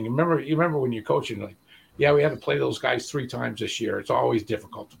old thing. You remember when you're coaching, like, yeah, we had to play those guys 3 times this year. It's always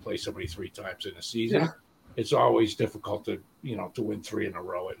difficult to play somebody 3 times in a season. Yeah. It's always difficult to to win 3 in a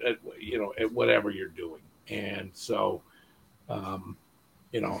row at whatever you're doing. And so, I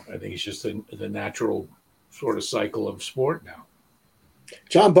think it's just the natural sort of cycle of sport now.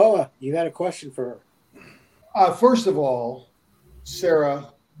 John Boa, you got a question for her? First of all,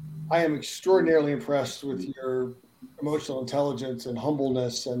 Sarah, I am extraordinarily impressed with your emotional intelligence and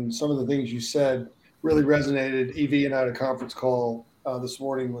humbleness, and some of the things you said really resonated. Evie and I had a conference call this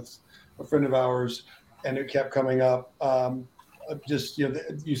morning with a friend of ours, and it kept coming up. You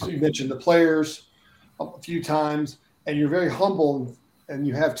mentioned the players a few times, and you're very humble, and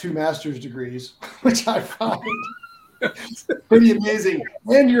you have 2 master's degrees, which I find pretty amazing.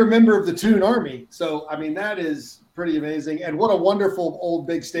 And you're a member of the Toon Army. So, I mean, that is pretty amazing. And what a wonderful old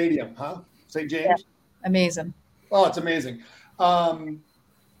big stadium, huh? St. James? Yeah, amazing. Oh, it's amazing. A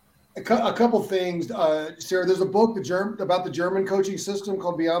couple things, Sarah. There's a book about the German coaching system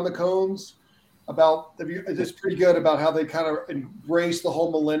called Beyond the Cones. It's pretty good about how they kind of embrace the whole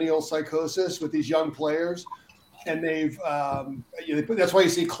millennial psychosis with these young players, and they've that's why you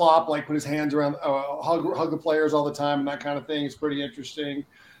see Klopp like put his hands around, hug the players all the time, and that kind of thing. It's pretty interesting,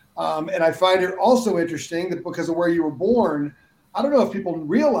 and I find it also interesting that because of where you were born, I don't know if people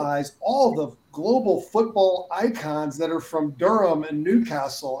realize all the global football icons that are from Durham and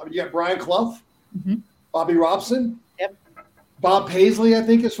Newcastle. I mean, you got Brian Clough, Bobby Robson, Bob Paisley, I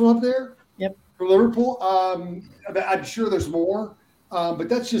think is from up there. From Liverpool. I'm sure there's more, but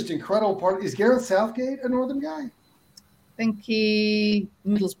that's just incredible. Is Gareth Southgate a Northern guy? I think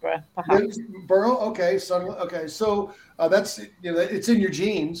Middlesbrough, perhaps. Borough, okay. So that's it's in your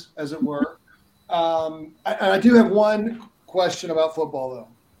genes, as it were. I do have one question about football, though.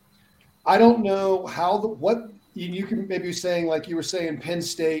 I don't know what you can maybe saying, like you were saying, Penn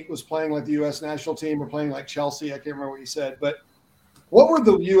State was playing like the U.S. national team or playing like Chelsea. I can't remember what you said, but what were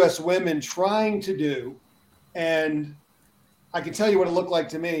the U.S. women trying to do? And I can tell you what it looked like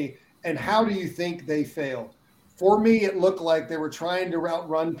to me. And how do you think they failed? For me, it looked like they were trying to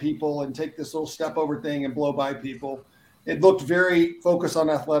outrun people and take this little step over thing and blow by people. It looked very focused on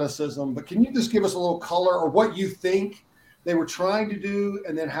athleticism, but can you just give us a little color or what you think they were trying to do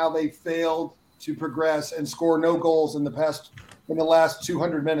and then how they failed to progress and score no goals in the last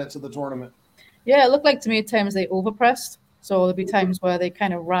 200 minutes of the tournament? Yeah, it looked like to me at times they overpressed. So there'd be times where they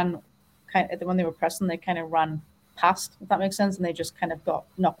kind of ran, when they were pressing, they kind of ran past, if that makes sense, and they just kind of got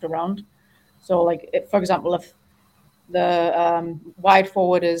knocked around. So, like, for example, if the wide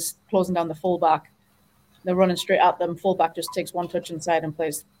forward is closing down the fullback, they're running straight at them. Fullback just takes one touch inside and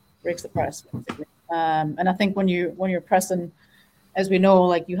breaks the press. And I think when you're pressing, as we know,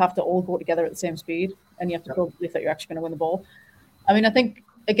 like you have to all go together at the same speed, and you have to believe that you're actually going to win the ball. I mean, I think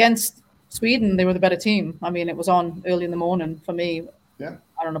against Sweden, they were the better team. I mean, it was on early in the morning for me. Yeah.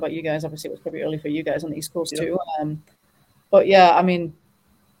 I don't know about you guys. Obviously, it was probably early for you guys on the East Coast too. But yeah, I mean,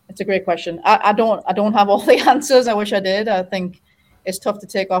 it's a great question. I don't have all the answers. I wish I did. I think it's tough to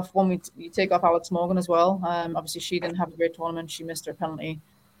take off when you take off Alex Morgan as well. Obviously, she didn't have a great tournament. She missed her penalty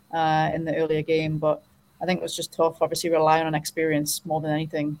in the earlier game, but I think it was just tough. Obviously, relying on experience more than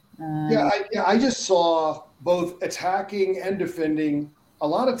anything. I just saw both attacking and defending. A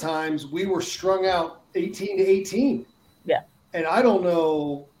lot of times we were strung out 18-18. Yeah. And I don't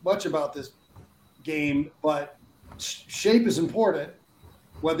know much about this game, but shape is important,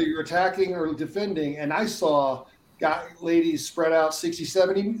 whether you're attacking or defending. And I saw ladies spread out 60,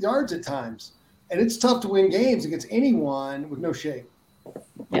 70 yards at times. And it's tough to win games against anyone with no shape.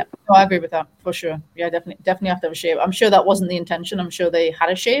 Yeah, no, I agree with that for sure. Yeah, definitely have to have a shape. I'm sure that wasn't the intention. I'm sure they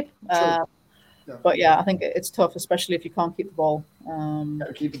had a shape. Sure. But yeah, I think it's tough, especially if you can't keep the ball.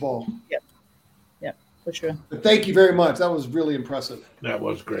 Gotta keep the ball. Yeah, for sure. But thank you very much. That was really impressive. That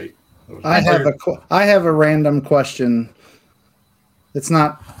was great. I have a random question. It's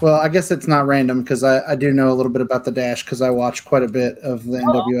not, well, I guess it's not random because I do know a little bit about the Dash because I watch quite a bit of the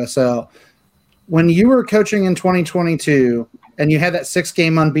NWSL. When you were coaching in 2022 and you had that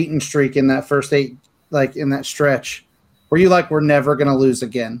 6-game unbeaten streak in that first 8, like in that stretch, were you like, we're never going to lose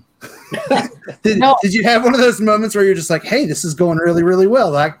again? Did you have one of those moments where you're just like, hey, this is going really, really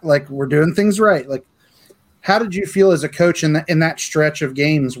well. Like we're doing things right. Like, how did you feel as a coach in that stretch of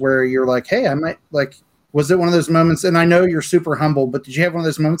games where you're like, hey, I might like, was it one of those moments? And I know you're super humble, but did you have one of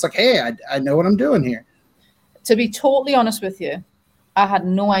those moments like, hey, I know what I'm doing here? To be totally honest with you, I had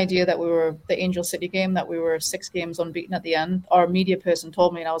no idea that we were the Angel City game, that we were 6 games unbeaten at the end. Our media person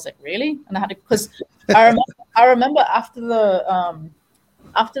told me, and I was like, really? And I had to, because I remember after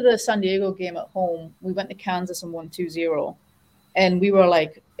the San Diego game at home, we went to Kansas and won 2-0. And we were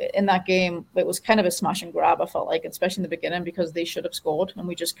like, in that game, it was kind of a smash and grab, I felt like, especially in the beginning, because they should have scored and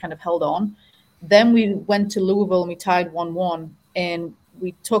we just kind of held on. Then we went to Louisville and we tied 1-1 and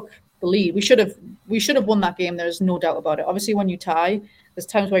we took the lead. We should have won that game. There's no doubt about it. Obviously, when you tie, there's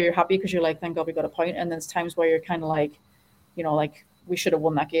times where you're happy because you're like, thank God we got a point. And there's times where you're kind of like, you know, like we should have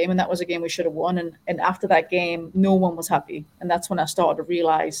won that game. And that was a game we should have won. And after that game, no one was happy. And that's when I started to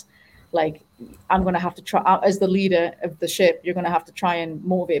realize, like, I'm going to have to try, as the leader of the ship, you're going to have to try and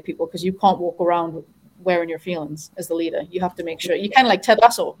motivate people because you can't walk around wearing your feelings as the leader. You have to make sure, you kind of like Ted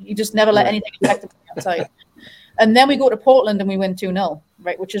Lasso. You just never let anything affect them outside. And then we go to Portland and we win 2-0,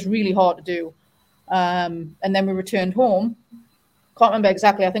 right, which is really hard to do. And then we returned home. Can't remember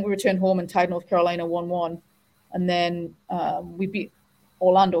exactly. I think we returned home and tied North Carolina 1-1. And then we beat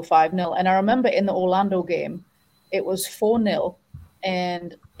Orlando 5-0. And I remember in the Orlando game, it was 4-0.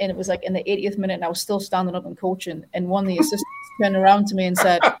 And it was like in the 80th minute, and I was still standing up and coaching. And one of the assistants turned around to me and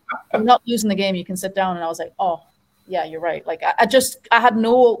said, "You're not losing the game. You can sit down." And I was like, "Oh, yeah, you're right." Like I had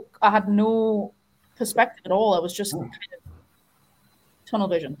no perspective at all. I was just kind of tunnel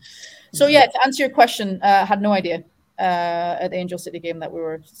vision. So yeah, to answer your question, I had no idea at the Angel City game that we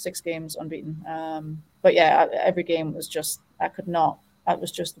were 6 games unbeaten. But yeah, every game was just, that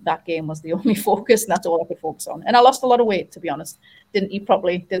game was the only focus, and that's all I could focus on. And I lost a lot of weight, to be honest. Didn't eat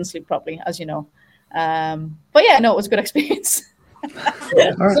properly, didn't sleep properly, as you know. But yeah, no, it was a good experience.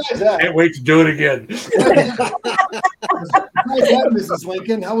 Can't wait to do it again. Mrs.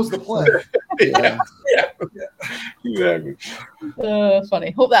 Lincoln, how was the play? Yeah, exactly.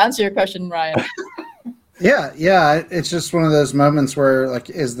 Funny. Hope that answered your question, Ryan. Yeah. It's just one of those moments where, like,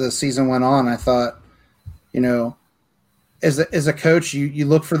 as the season went on, I thought, you know, as a coach, you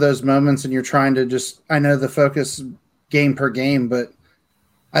look for those moments and you're trying to just, I know the focus game per game, but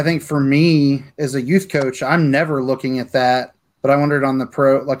I think for me as a youth coach, I'm never looking at that. But I wondered on the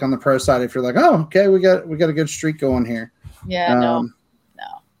pro side, if you're like, oh, okay, we got a good streak going here. Yeah, no.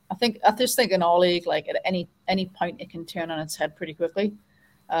 I just think in all league, like at any point, it can turn on its head pretty quickly,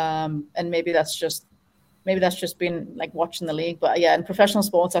 and maybe that's just maybe that's just been like watching the league. But yeah, in professional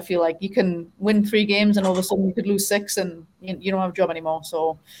sports, I feel like you can win 3 games and all of a sudden you could lose 6 and you don't have a job anymore.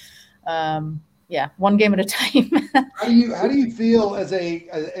 So yeah, 1 game at a time. How do you feel as I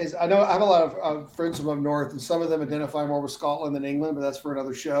know I have a lot of friends from up north, and some of them identify more with Scotland than England, but that's for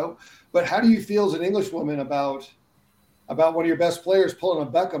another show. But how do you feel as an Englishwoman about one of your best players pulling a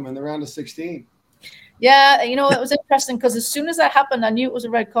Beckham in the round of 16? Yeah, it was interesting because as soon as that happened, I knew it was a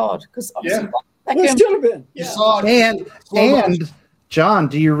red card because obviously It should have been. You saw it. And John,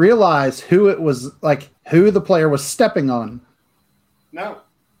 do you realize who it was, like who the player was stepping on? No.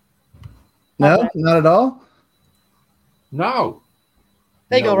 No, not at all. No.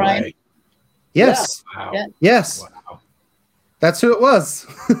 There you go, Ryan. way. Yes. Wow. Yeah. Yes. Wow. That's who it was.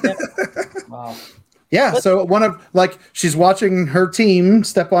 Wow. Yeah. So she's watching her team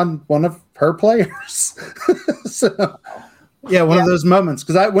step on one of her players. So yeah, one of those moments.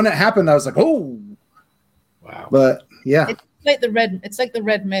 Because when it happened, I was like, oh. Wow. But yeah. It's like the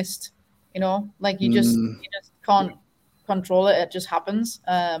red mist, like you just can't control it. It just happens.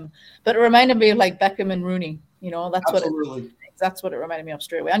 But it reminded me of like Beckham and Rooney. That's what it reminded me of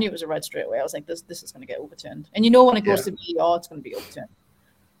straight away. I knew it was a red straight away. I was like, this is going to get overturned. And when it goes to VAR, it's going to be overturned.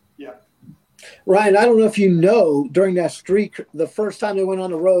 Yeah. Ryan, I don't know if you know, during that streak, the first time they went on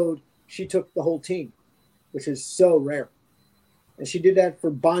the road, she took the whole team, which is so rare. And she did that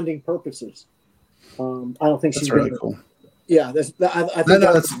for bonding purposes. I don't think That's really cool. Yeah, that's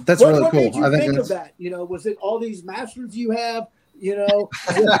really what cool. Made you I think of that? Was it all these masters you have? You're gonna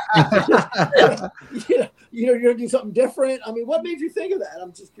do something different. I mean, what made you think of that?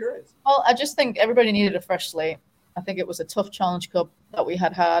 I'm just curious. Well, I just think everybody needed a fresh slate. I think it was a tough Challenge Cup that we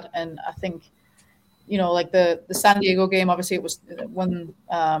had, and I think, like the San Diego game. Obviously, it was when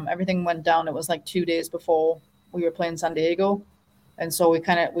everything went down. It was like 2 days before we were playing San Diego, and so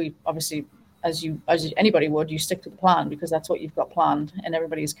we obviously, as anybody would, you stick to the plan because that's what you've got planned, and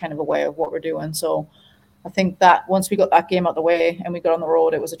everybody's kind of aware of what we're doing. So I think that once we got that game out the way and we got on the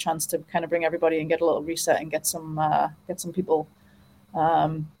road, it was a chance to kind of bring everybody and get a little reset and get some people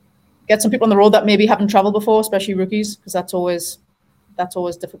on the road that maybe haven't traveled before, especially rookies, because that's always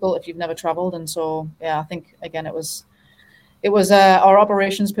difficult if you've never traveled. And so yeah, I think again it was our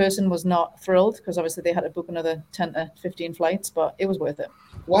operations person was not thrilled because obviously they had to book another 10 to 15 flights, but it was worth it.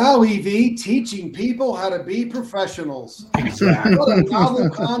 Wow, EV, teaching people how to be professionals. Exactly. What a novel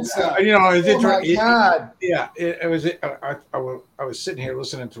concept. My God. Yeah, I was sitting here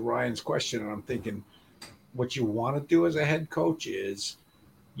listening to Ryan's question, and I'm thinking, what you want to do as a head coach is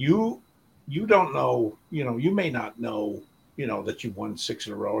you don't know, you may not know, that you've won 6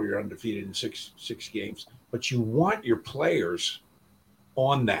 in a row, or you're undefeated in six games, but you want your players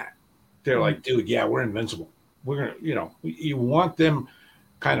on that. They're like, dude, yeah, we're invincible. We're gonna, you want them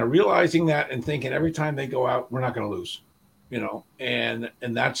kind of realizing that and thinking every time they go out, we're not going to lose, and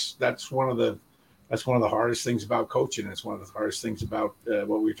that's one of the hardest things about coaching. It's one of the hardest things about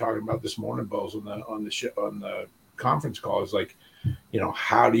what we were talking about this morning, Bose, on the conference call is like,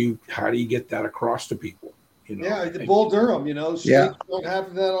 how do you get that across to people? Yeah, the Bull Durham, streaks don't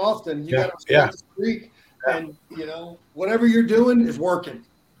happen that often. You got to streak, and whatever you're doing is working.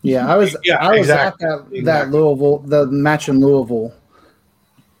 Yeah, I was at that Louisville, the match in Louisville,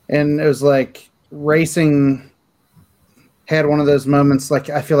 and it was like Racing had one of those moments, like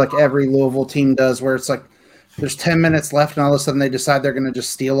I feel like every Louisville team does, where it's like there's 10 minutes left, and all of a sudden they decide they're going to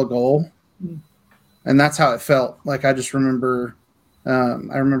just steal a goal, and that's how it felt. Like I just remember,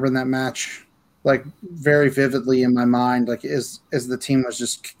 I remember in that match, like very vividly in my mind, like as the team was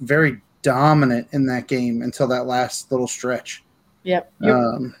just very dominant in that game until that last little stretch. Yep.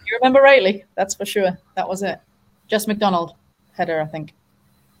 You remember rightly. That's for sure. That was it. Jess McDonald header, I think.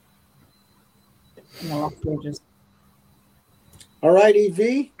 In the last stages. All right,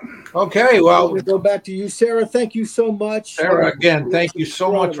 EV. Okay, well, we'll go back to you, Sarah. Thank you so much. Sarah, again, thank you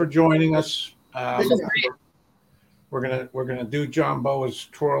so much for joining us. We're gonna do John Boa's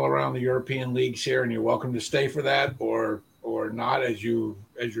twirl around the European leagues here, and you're welcome to stay for that or not as your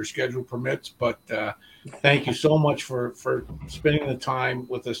schedule permits. But thank you so much for spending the time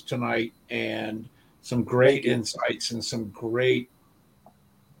with us tonight, and some great insights and some great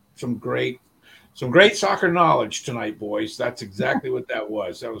soccer knowledge tonight, boys. That's exactly what that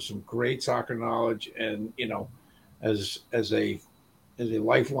was. That was some great soccer knowledge, and as a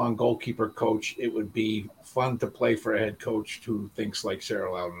lifelong goalkeeper coach, it would be fun to play for a head coach who thinks like Sarah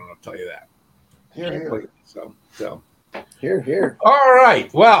Lowdon. I'll tell you that. Here. So. Here. All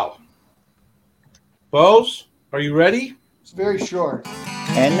right. Well, Bose, are you ready? It's very short.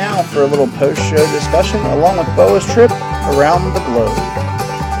 And now for a little post-show discussion along with Boa's trip around the globe.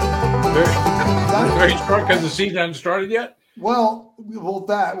 Very you starting because the season hasn't started yet? Well,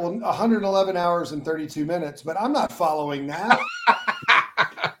 111 hours and 32 minutes, but I'm not following that.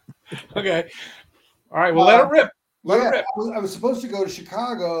 Okay. All right. Well, let it rip. Let it rip. I was supposed to go to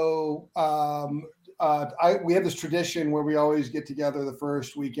Chicago. We have this tradition where we always get together the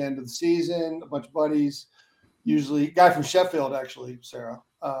first weekend of the season, a bunch of buddies, usually a guy from Sheffield, actually, Sarah,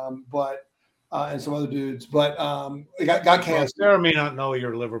 and some other dudes. But it got canceled. Well, Sarah may not know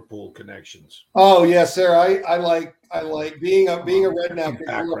your Liverpool connections. Oh yeah, Sarah, I like being a redneck.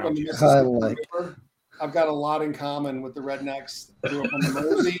 I've got a lot in common with the rednecks. Grew up on the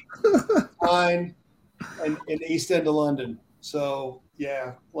Mersey line and in the East End of London. So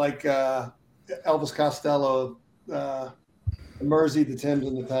yeah, like Elvis Costello, the Mersey, the Thames,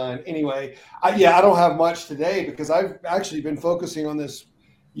 and the Tyne. Anyway, I don't have much today because I've actually been focusing on this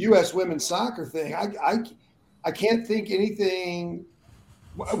U.S. women's soccer thing. I can't think anything.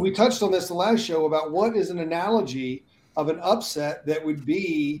 We touched on this the last show about what is an analogy of an upset that would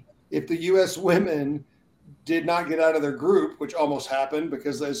be if the U.S. women did not get out of their group, which almost happened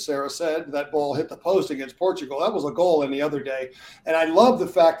because, as Sarah said, that ball hit the post against Portugal. That was a goal any other day. And I love the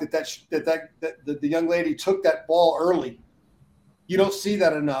fact that the young lady took that ball early. You don't see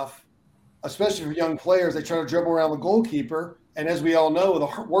that enough, especially for young players. They try to dribble around the goalkeeper. And as we all know, the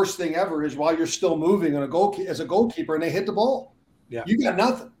worst thing ever is while you're still moving as a goalkeeper and they hit the ball. Yeah. You got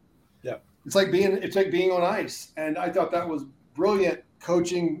nothing. Yeah. It's like being on ice. And I thought that was brilliant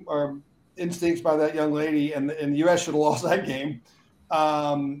coaching instincts by that young lady, and the U.S. should have lost that game.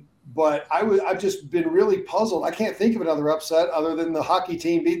 But I've just been really puzzled. I can't think of another upset other than the hockey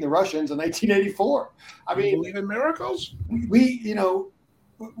team beating the Russians in 1984. I mean, believe in miracles? We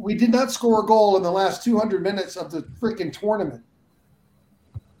did not score a goal in the last 200 minutes of the freaking tournament.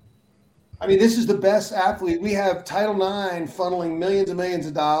 I mean, this is the best athlete. We have Title IX funneling millions and millions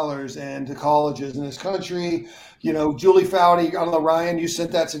of dollars into colleges in this country. Julie Foudy, I don't know, Ryan, you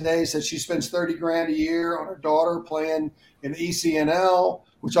sent that today, said she spends $30,000 a year on her daughter playing in the ECNL,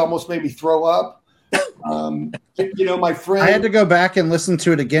 which almost made me throw up. My friend. I had to go back and listen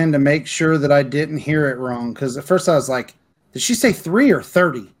to it again to make sure that I didn't hear it wrong. Because at first I was like, did she say 3 or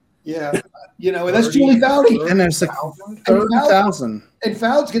 30? Yeah. And that's Julie Foudy. And there's like 30,000. And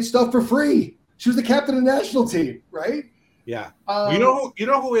Fouds get stuff for free. She was the captain of the national team, right? Yeah. You know what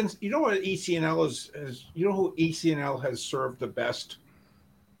ECNL is? You know who ECNL has served the best?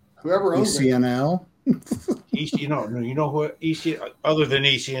 Whoever owns ECNL. You know who ECNL other than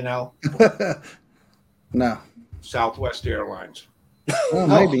ECNL? No. Southwest Airlines. Oh,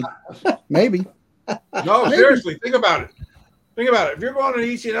 maybe. No, seriously, think about it. If you're going to an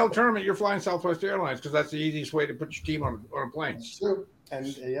ECNL tournament, you're flying Southwest Airlines because that's the easiest way to put your team on a plane. That's true. And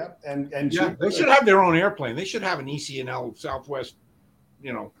they should have their own airplane. They should have an ECNL Southwest,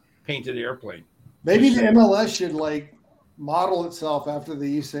 painted airplane. Maybe the MLS should model itself after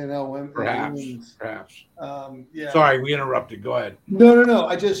the ECNL women. Perhaps. Yeah. Sorry, we interrupted. Go ahead. No.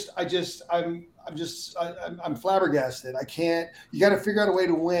 I'm flabbergasted. I can't. You got to figure out a way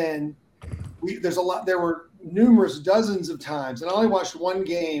to win. There were numerous dozens of times, and I only watched one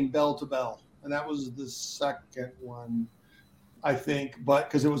game bell to bell, and that was the second one, I think, but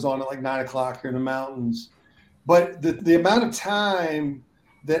because it was on at 9:00 here in the mountains. But the amount of time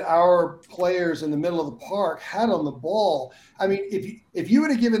that our players in the middle of the park had on the ball, I mean, if you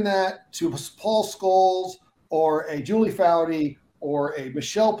would have given that to Paul Scholes or a Julie Foudy or a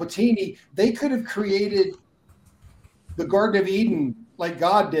Michelle Patini, they could have created the Garden of Eden like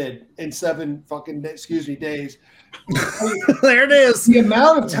God did in 7 days. There it is. The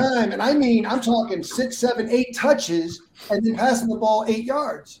amount of time, and I'm talking 6, 7, 8 touches, and then passing the ball 8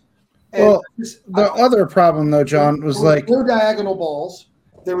 yards. And the other problem though, John, was no diagonal balls.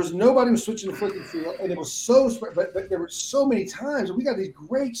 There was nobody who was switching the freaking field, and it was but there were so many times, and we got these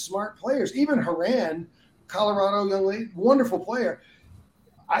great smart players. Even Haran, Colorado young lady, wonderful player.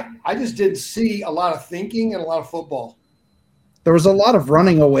 I just didn't see a lot of thinking and a lot of football. There was a lot of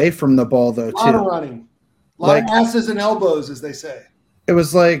running away from the ball, though, too. A lot of running. A lot of asses and elbows, as they say. It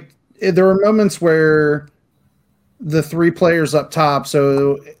was there were moments where the 3 players up top,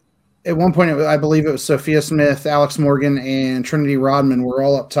 so at one point, I believe it was Sophia Smith, Alex Morgan, and Trinity Rodman were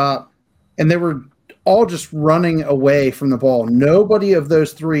all up top, and they were all just running away from the ball. Nobody of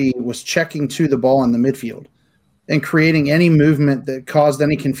those 3 was checking to the ball in the midfield and creating any movement that caused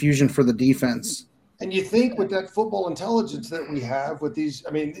any confusion for the defense. And you think with that football intelligence that we have with these,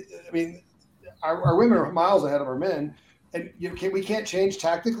 I mean, our women are miles ahead of our men, and we can't change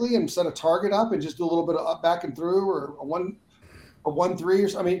tactically and set a target up and just do a little bit of up, back and through, or one. a 1-3 or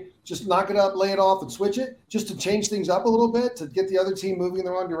something. I mean, just knock it up, lay it off, and switch it just to change things up a little bit to get the other team moving in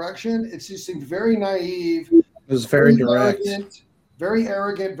the wrong direction. It just seemed very naive. It was very direct. Very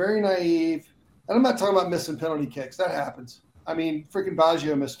arrogant, very naive. And I'm not talking about missing penalty kicks. That happens. I mean, freaking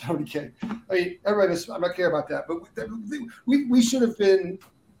Baggio missed a penalty kick. I mean, everybody missed. I'm not care about that. But we should have been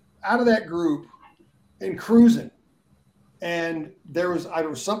out of that group and cruising. And there was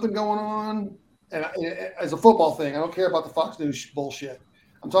something going on. And as a football thing, I don't care about the Fox News bullshit.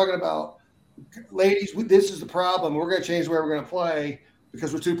 I'm talking about, ladies, this is the problem. We're going to change the way we're going to play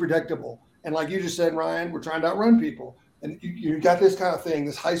because we're too predictable. And like you just said, Ryan, we're trying to outrun people. And you got this kind of thing,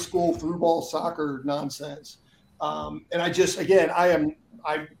 this high school through ball soccer nonsense. And I just, again,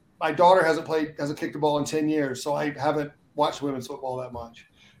 my daughter hasn't kicked a ball in 10 years, so I haven't watched women's football that much.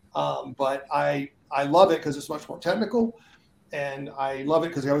 But I love it because it's much more technical. And I love it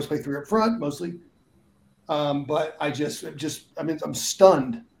because they always play 3 up front, mostly. But I'm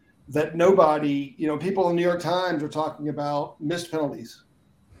stunned that nobody, people in the New York Times are talking about missed penalties.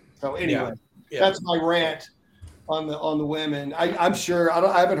 So anyway, that's my rant on the women. I'm sure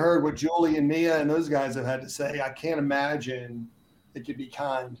I haven't heard what Julie and Mia and those guys have had to say. I can't imagine it could be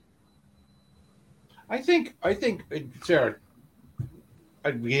kind. I think, Sarah,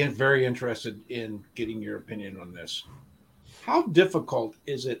 I'd be very interested in getting your opinion on this. How difficult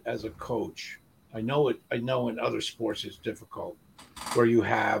is it as a coach? I know in other sports it's difficult, where you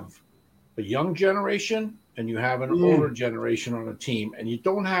have a young generation and you have an older generation on a team, and you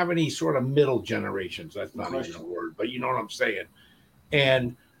don't have any sort of middle generations. That's not even a word, but you know what I'm saying.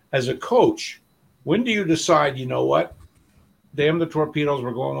 And as a coach, when do you decide, you know what, damn the torpedoes,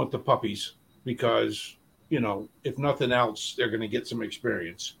 we're going with the puppies because, if nothing else, they're going to get some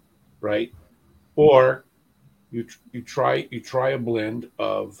experience, right? Or you try a blend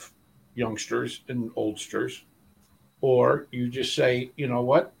of youngsters and oldsters, or you just say, you know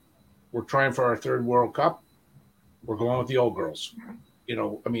what, we're trying for our 3rd World Cup, we're going with the old girls.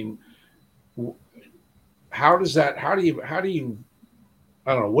 I mean, how do you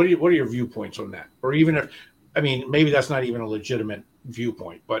I don't know, what are your viewpoints on that? Or even if, maybe that's not even a legitimate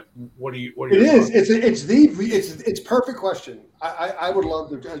viewpoint, but what are you it is it's perfect question. I would love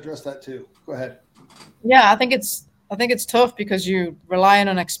to address that too. Go ahead. Yeah, I think it's tough because you're relying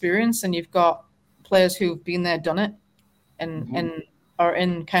on experience, and you've got players who've been there, done it, and are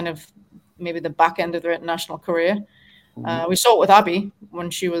in kind of maybe the back end of their international career. We saw it with Abby when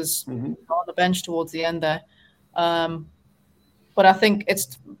she was on the bench towards the end there. But I think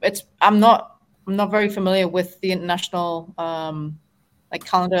I'm not very familiar with the international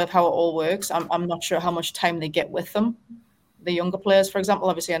calendar of how it all works. I'm not sure how much time they get with them. The younger players, for example,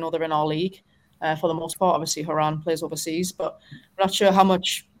 obviously I know they're in our league for the most part. Obviously Haran plays overseas, but I'm not sure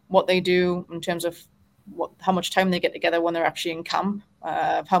what they do in terms of how much time they get together when they're actually in camp,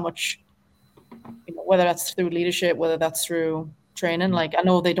 how much, whether that's through leadership, whether that's through training. Like, I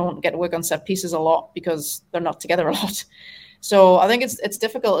know they don't get to work on set pieces a lot because they're not together a lot. So I think it's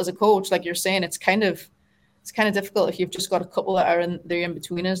difficult as a coach. Like you're saying, it's kind of difficult if you've just got a couple that are in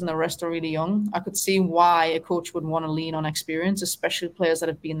betweeners and the rest are really young. I could see why a coach would want to lean on experience, especially players that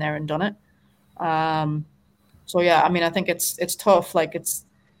have been there and done it. So yeah, I think it's tough. Like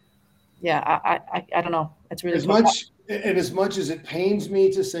I don't know. It's really as much as it pains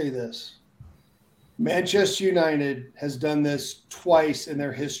me to say this, Manchester United has done this twice in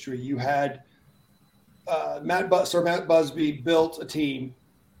their history. You had Sir Matt Busby built a team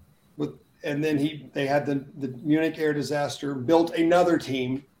and then they had the Munich air disaster, built another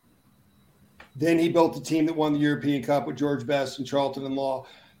team. Then he built the team that won the European Cup with George Best and Charlton and Law.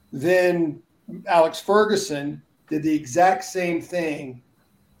 Then Alex Ferguson did the exact same thing.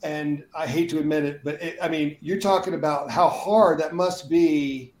 And I hate to admit it, but you're talking about how hard that must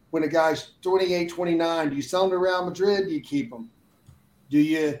be when a guy's 28, 29. Do you sell him to Real Madrid? Do you keep him? Do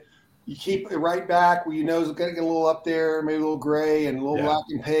you keep it right back where it's going to get a little up there, maybe a little gray and a little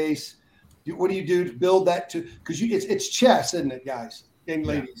lacking pace? What do you do to build that to? Because it's chess, isn't it, guys and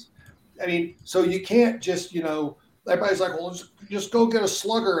ladies? So you can't just, everybody's like, well, just go get a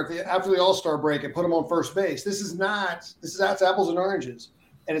slugger after the All-Star break and put him on first base. That's apples and oranges.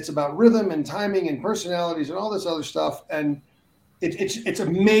 And it's about rhythm and timing and personalities and all this other stuff. And it's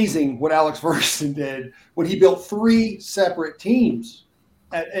amazing what Alex Ferguson did when he built 3 separate teams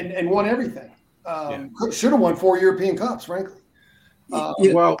and won everything. Should have won 4 European Cups, frankly.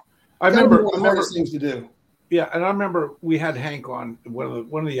 Well, I remember one of the hardest things to do. Yeah, and I remember we had Hank on one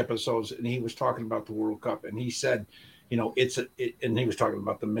of the episodes, and he was talking about the World Cup, and he said, and he was talking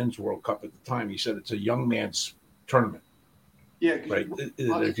about the men's World Cup at the time. He said it's a young man's tournament. Yeah, right.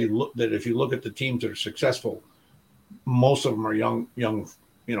 If you look at the teams that are successful, most of them are young,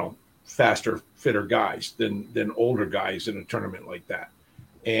 faster, fitter guys than older guys in a tournament like that.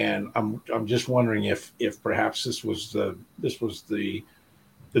 And I'm just wondering if perhaps this was the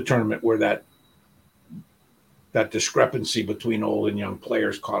tournament where that discrepancy between old and young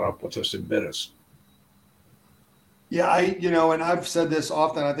players caught up with us and bit us. Yeah, and I've said this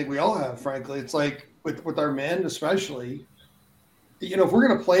often. I think we all have, frankly. It's like with our men, especially. If we're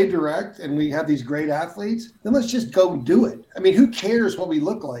going to play direct and we have these great athletes, then let's just go do it. I mean, who cares what we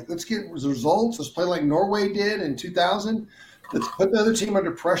look like? Let's get results. Let's play like Norway did in 2000. Let's put the other team under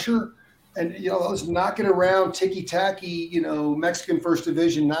pressure, and let's knock it around ticky-tacky, Mexican First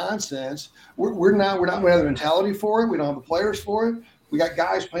Division nonsense. We don't have the mentality for it. We don't have the players for it. We got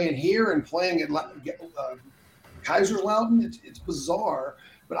guys playing here and playing at Kaiserslautern. It's bizarre,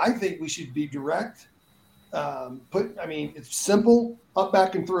 but I think we should be direct. It's simple, up,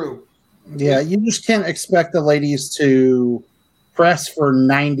 back, and through. Yeah, you just can't expect the ladies to press for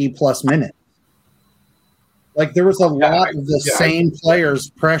 90-plus minutes. Like, there was a lot of the same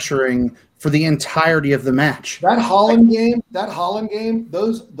players pressuring for the entirety of the match. That Holland game,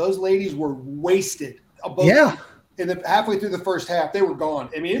 those ladies were wasted. Halfway through the first half, they were gone.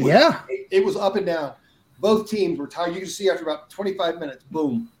 I mean, it was up and down. Both teams were tired. You can see after about 25 minutes,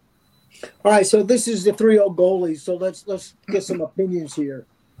 boom. All right, so this is the 3 old goalies. So let's get some opinions here.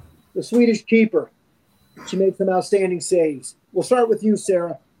 The Swedish keeper, she made some outstanding saves. We'll start with you,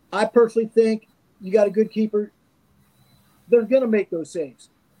 Sarah. I personally think you got a good keeper. They're going to make those saves.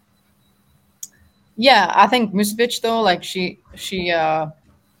 Yeah, I think Musovic, though, like she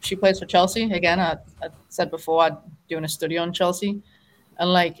plays for Chelsea. Again, I said before I'm doing a study on Chelsea,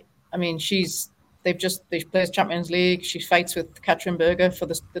 and they play Champions League. She fights with Katrin Berger for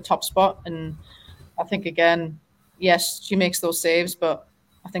the top spot. And I think, again, yes, she makes those saves, but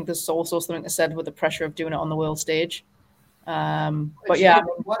I think there's also something to be said with the pressure of doing it on the world stage. But yeah,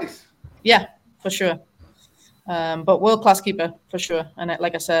 for sure. But world-class keeper, for sure. And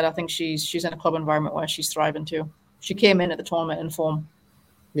like I said, I think she's in a club environment where she's thriving too. She came in at the tournament in form.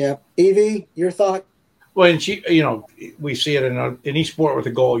 Yeah. Evie, your thought? Well, and we see it in any sport with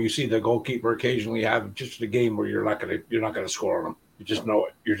a goal. You see the goalkeeper occasionally have just a game where you're not gonna score on them. You just know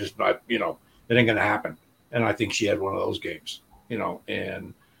it. You're just not. It ain't gonna happen. And I think she had one of those games.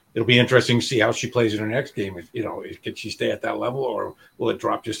 And it'll be interesting to see how she plays in her next game. Can she stay at that level, or will it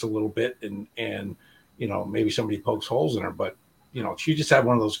drop just a little bit? And maybe somebody pokes holes in her. But she just had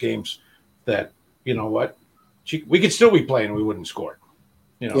one of those games that we could still be playing and we wouldn't score.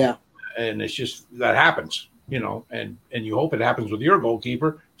 Yeah. And it's just that happens, and you hope it happens with your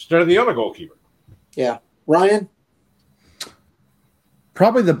goalkeeper instead of the other goalkeeper. Yeah. Ryan?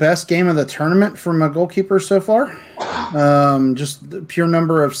 Probably the best game of the tournament from a goalkeeper so far. Just the pure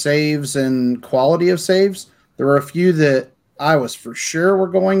number of saves and quality of saves. There were a few that I was for sure were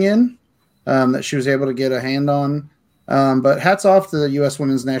going in that she was able to get a hand on. But hats off to the U.S.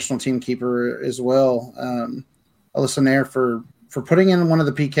 women's national team keeper as well, Alyssa Nair, for putting in one of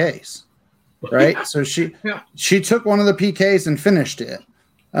the PKs, right? So she took one of the PKs and finished it.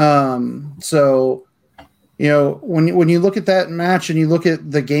 So, when you look at that match and you look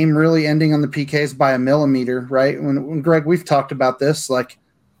at the game really ending on the PKs by a millimeter, right? When Greg, we've talked about this, like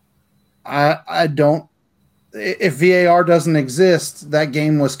if VAR doesn't exist, that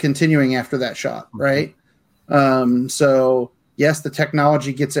game was continuing after that shot, right? So yes, the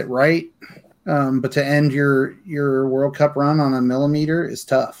technology gets it right. But to end your World Cup run on a millimeter is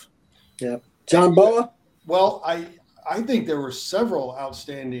tough. Yeah. John Boa? Well, I think there were several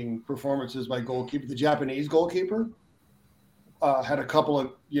outstanding performances by goalkeeper. The Japanese goalkeeper had a couple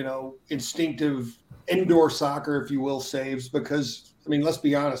of, instinctive indoor soccer, if you will, saves because, let's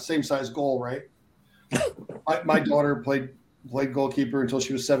be honest, same size goal, right? My daughter played goalkeeper until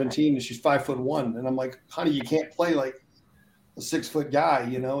she was 17 and she's 5'1". And I'm like, honey, you can't play like a 6-foot guy,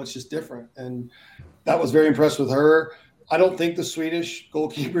 it's just different. And that was very impressed with her. I don't think the Swedish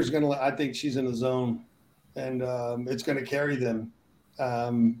goalkeeper is going to, I think she's in the zone and it's going to carry them.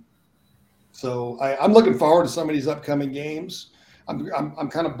 So I'm looking forward to some of these upcoming games. I'm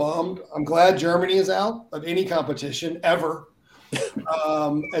kind of bummed. I'm glad Germany is out of any competition ever.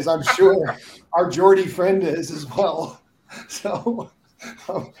 As I'm sure our Geordie friend is as well. So,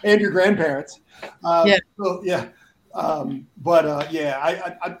 and your grandparents. I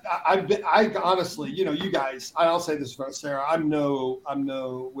honestly, you guys, I'll say this for Sarah, I'm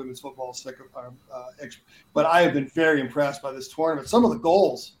no women's football expert, but I have been very impressed by this tournament. Some of the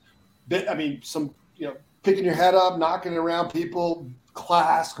goals, picking your head up, knocking around people,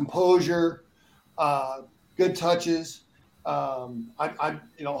 class, composure, good touches. I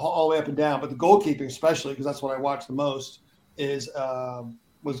all the way up and down, but the goalkeeping especially, because that's what I watch the most, has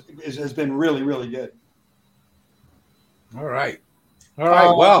been really, really good. All right.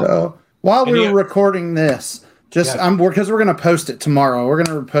 Well, so while we were recording this, because we're going to post it tomorrow. We're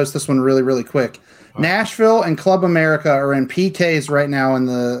going to post this one really, really quick. Nashville and Club America are in PKs right now in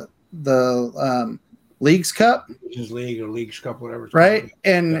the Leagues Cup. League or Leagues Cup, whatever. Right?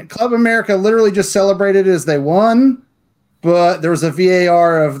 And Club America literally just celebrated as they won, but there was a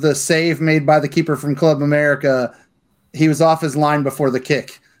VAR of the save made by the keeper from Club America. He was off his line before the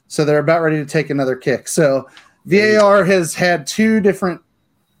kick. So they're about ready to take another kick. So VAR has had two different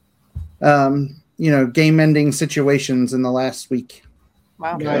game-ending situations in the last week.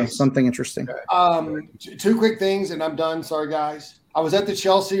 Wow. Nice. Something interesting. Two quick things, and I'm done. Sorry, guys. I was at the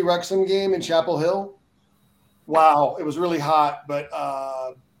Chelsea-Wrexham game in Chapel Hill. Wow, it was really hot, but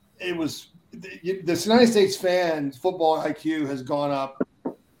it was the United States fans' football IQ has gone up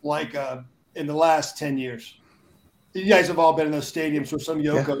in the last 10 years. You guys have all been in those stadiums where some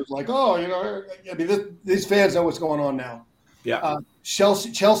Yoko's these fans know what's going on now. Yeah.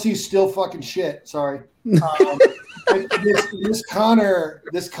 Chelsea's still fucking shit. Sorry. This Connor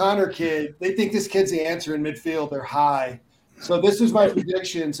kid, they think this kid's the answer in midfield. They're high. So this is my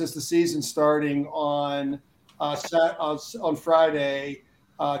prediction since the season's starting on Friday.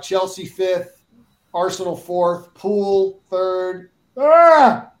 Chelsea 5th, Arsenal 4th, Pool 3rd.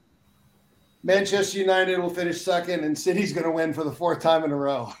 Manchester United will finish 2nd, and City's going to win for the 4th time in a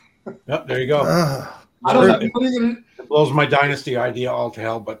row. Yep, there you go. I don't know. It blows my dynasty idea all to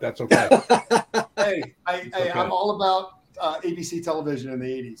hell, but that's okay. Hey, I'm all about ABC television in the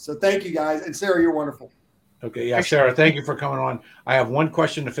 80s. So thank you, guys. And Sarah, you're wonderful. Okay, yeah, Sarah, thank you for coming on. I have one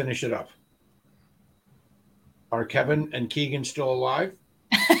question to finish it up. Are Kevin and Keegan still alive?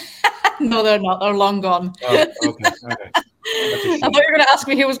 No, they're not. They're long gone. Oh, okay. I thought you were going to ask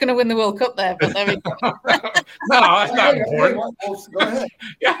me who was going to win the World Cup there, but there we go. No, that's not important. Go ahead.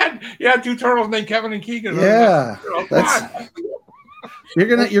 Yeah, two turtles named Kevin and Keegan. Yeah,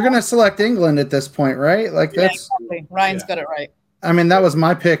 you're gonna select England at this point, right? Like that's exactly. Ryan's got it right. I mean, that was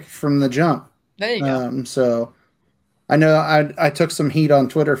my pick from the jump. There you go. So I know I took some heat on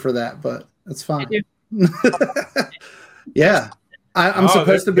Twitter for that, but it's fine. Yeah, I'm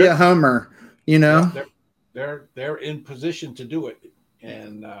supposed to be a homer, They're in position to do it,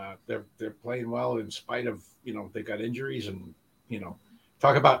 and they're playing well in spite of they got injuries and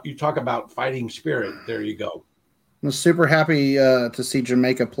talk about fighting spirit. There you go. I'm super happy to see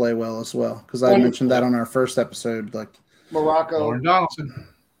Jamaica play well as well because I mentioned that on our first episode. Like Morocco, Lauren Donaldson.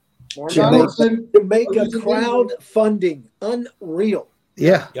 Jamaica crowdfunding, unreal.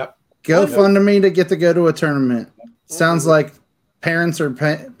 Yeah. Yep. GoFundMe to go to a tournament. Sounds like parents are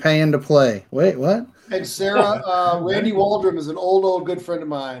paying to play. Wait, what? And Sarah, Randy Waldrum is an old good friend of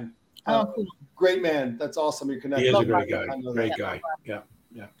mine. Oh, cool. Great man. That's awesome. You're connected. He is a great guy. Great guy. Yeah.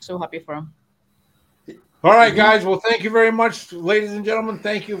 So happy for him. All right, guys. Well, thank you very much, ladies and gentlemen.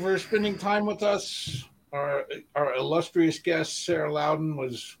 Thank you for spending time with us. Our illustrious guest, Sarah Lowdon,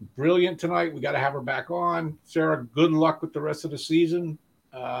 was brilliant tonight. We got to have her back on. Sarah, good luck with the rest of the season.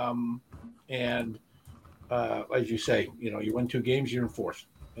 And as you say, you win 2 games, you're in 4th.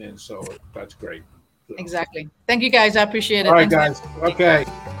 And so that's great. So. Exactly. Thank you, guys. I appreciate it. All right, guys. Okay.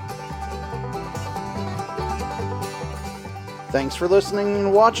 Thanks for listening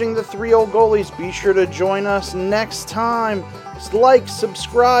and watching the 3 Old Goalies. Be sure to join us next time. Like,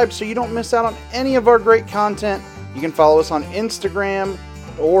 subscribe so you don't miss out on any of our great content. You can follow us on Instagram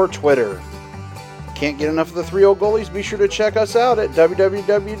or Twitter. Can't get enough of the 3 Old Goalies? Be sure to check us out at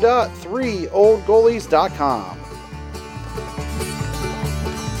www.3oldgoalies.com.